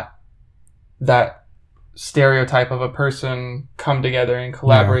are not that stereotype of a person come together and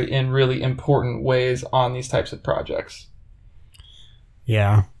collaborate in really important ways on these types of projects.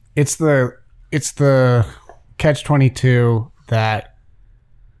 Yeah. It's the catch-22 that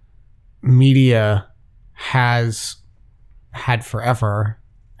media has had forever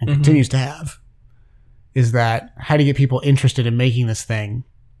and continues to have, is that how do you get people interested in making this thing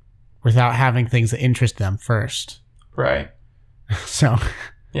without having things that interest them first? Right. So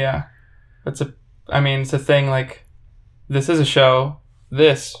yeah, it's a thing. Like, this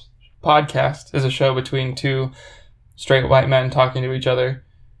podcast is a show between two straight white men talking to each other,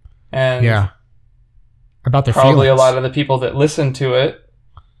 and about their probably feelings. a lot of the people that listen to it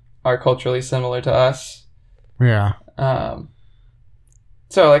are culturally similar to us. Yeah.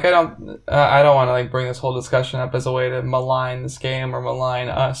 So like I don't want to like bring this whole discussion up as a way to malign this game or malign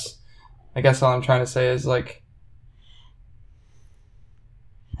us. I guess all I'm trying to say is, like,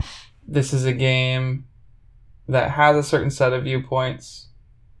 this is a game that has a certain set of viewpoints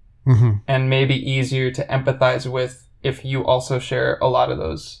and may be easier to empathize with if you also share a lot of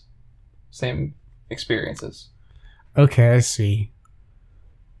those same experiences. Okay, I see.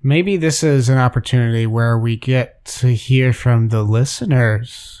 Maybe this is an opportunity where we get to hear from the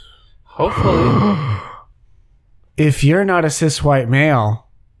listeners. Hopefully. If you're not a cis white male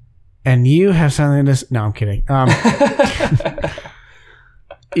and you have something to... No, I'm kidding.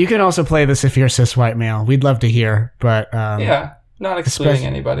 You can also play this if you're a cis white male. We'd love to hear, but... yeah, not excluding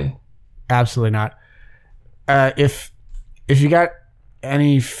anybody. Absolutely not. If you got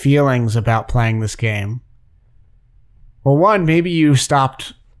any feelings about playing this game, well, one, maybe you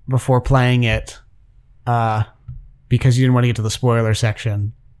stopped before playing it because you didn't want to get to the spoiler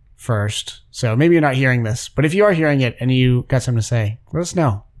section first. So maybe you're not hearing this. But if you are hearing it and you got something to say, let us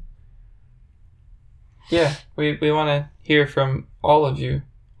know. Yeah, we want to hear from all of you.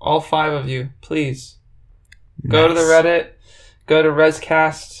 All 5 of you, please. Nice. Go to the Reddit. Go to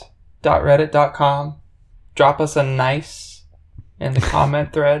rescast.reddit.com. Drop us a nice in the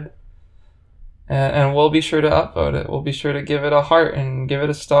comment thread. And we'll be sure to upvote it. We'll be sure to give it a heart and give it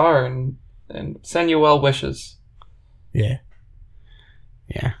a star and send you well wishes. Yeah.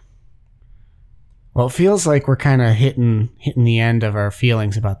 Yeah. Well, it feels like we're kind of hitting the end of our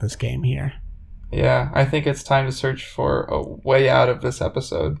feelings about this game here. Yeah, I think it's time to search for a way out of this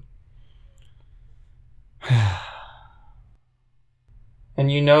episode.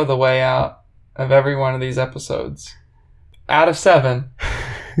 And you know the way out of every one of these episodes. Out of 7,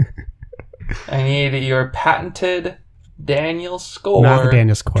 I need your patented Daniel score. Not the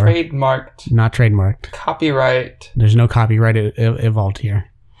Daniel score. Trademarked. Not trademarked. Copyright. There's no copyright involved here.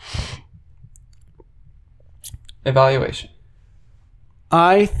 Evaluation.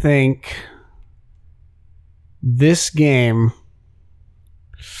 I think this game...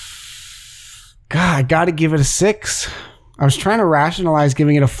 God, I gotta give it a 6. I was trying to rationalize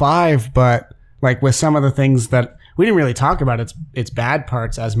giving it a 5, but like with some of the things that we didn't really talk about its bad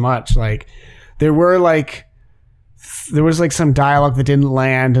parts as much. Like there was like some dialogue that didn't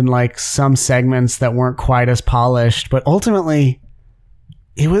land and like some segments that weren't quite as polished, but ultimately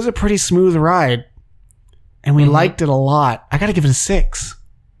it was a pretty smooth ride and we liked it a lot. I gotta give it a 6.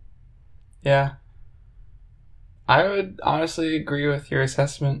 Yeah. I would honestly agree with your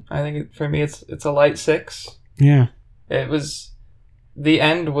assessment. I think for me it's a light 6. Yeah. The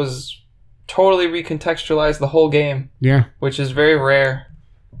end was totally recontextualized the whole game. Yeah. Which is very rare.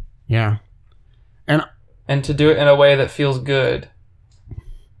 Yeah. And to do it in a way that feels good.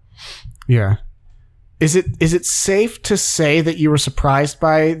 Yeah. Is it safe to say that you were surprised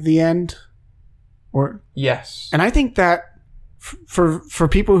by the end? Or yes. And I think that for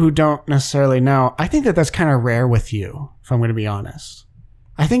people who don't necessarily know, I think that that's kind of rare with you, if I'm going to be honest.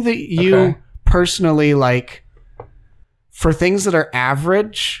 I think that you personally, like, for things that are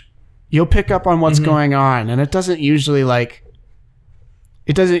average, you'll pick up on what's going on, and it doesn't usually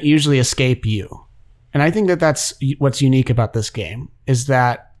escape you. And I think that that's what's unique about this game, is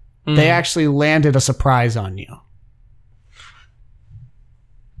that they actually landed a surprise on you.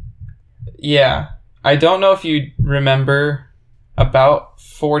 Yeah. I don't know if you remember about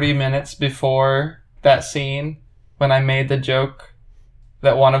 40 minutes before that scene when I made the joke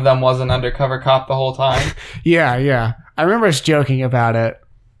that one of them was an undercover cop the whole time. Yeah. I remember us joking about it.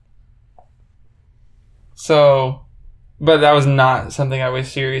 So, but that was not something I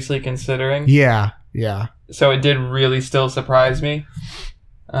was seriously considering. Yeah. So it did really still surprise me.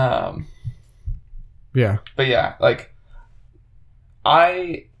 Yeah. But yeah, like,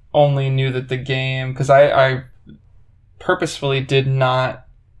 I only knew that the game, because I purposefully did not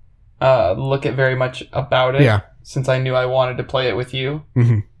look at very much about it, since I knew I wanted to play it with you.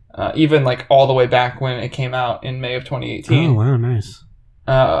 even like all the way back when it came out in May of 2018. Oh, wow, nice.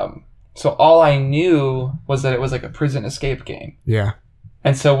 So all I knew was that it was like a prison escape game. Yeah.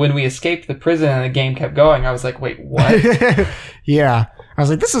 And so when we escaped the prison and the game kept going, I was like, wait, what? Yeah. I was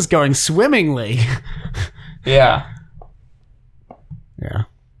like, this is going swimmingly. Yeah. Yeah.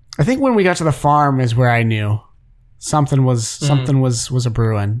 I think when we got to the farm is where I knew something was a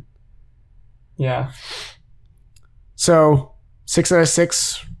brewing. Yeah. So 6 out of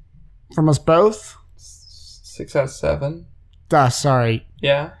 6 from us both. 6 out of 7. Sorry.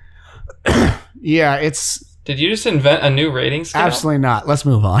 Yeah. Yeah, it's Did you just invent a new rating scale? absolutely not. Let's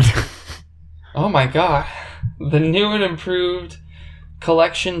move on. Oh my god. The new and improved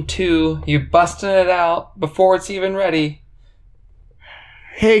Collection 2. You busting it out before it's even ready.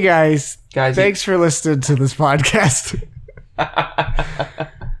 Hey guys, Guys, thanks for listening to this podcast. I'm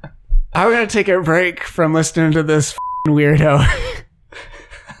gonna take a break from listening to this weirdo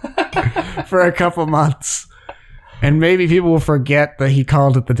for a couple months, and maybe people will forget that he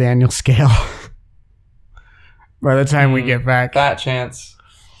called it the Daniel scale by the time we get back. Fat chance.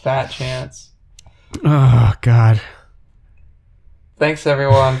 Oh God. Thanks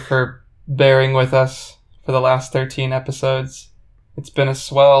everyone for bearing with us for the last 13 episodes. It's been a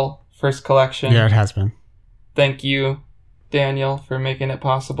swell first collection. Yeah, it has been. Thank you, Daniel, for making it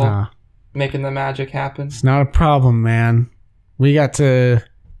possible. Making the magic happen. It's not a problem, man. We got to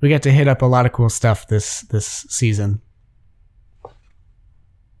hit up a lot of cool stuff this season.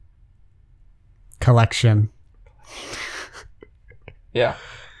 Collection. Yeah,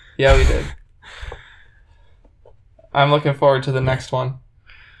 we did. I'm looking forward to the next one.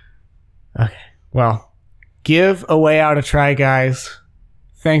 Okay. Well, give A Way Out a try, guys.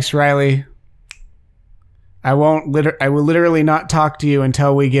 Thanks, Riley. I will literally not talk to you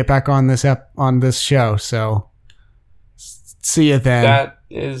until we get back on this show. So, see you then. That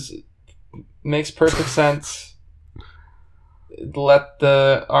makes perfect sense. Let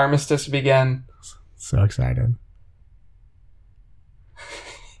the armistice begin. So excited.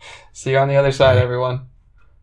 See you on the other side, everyone.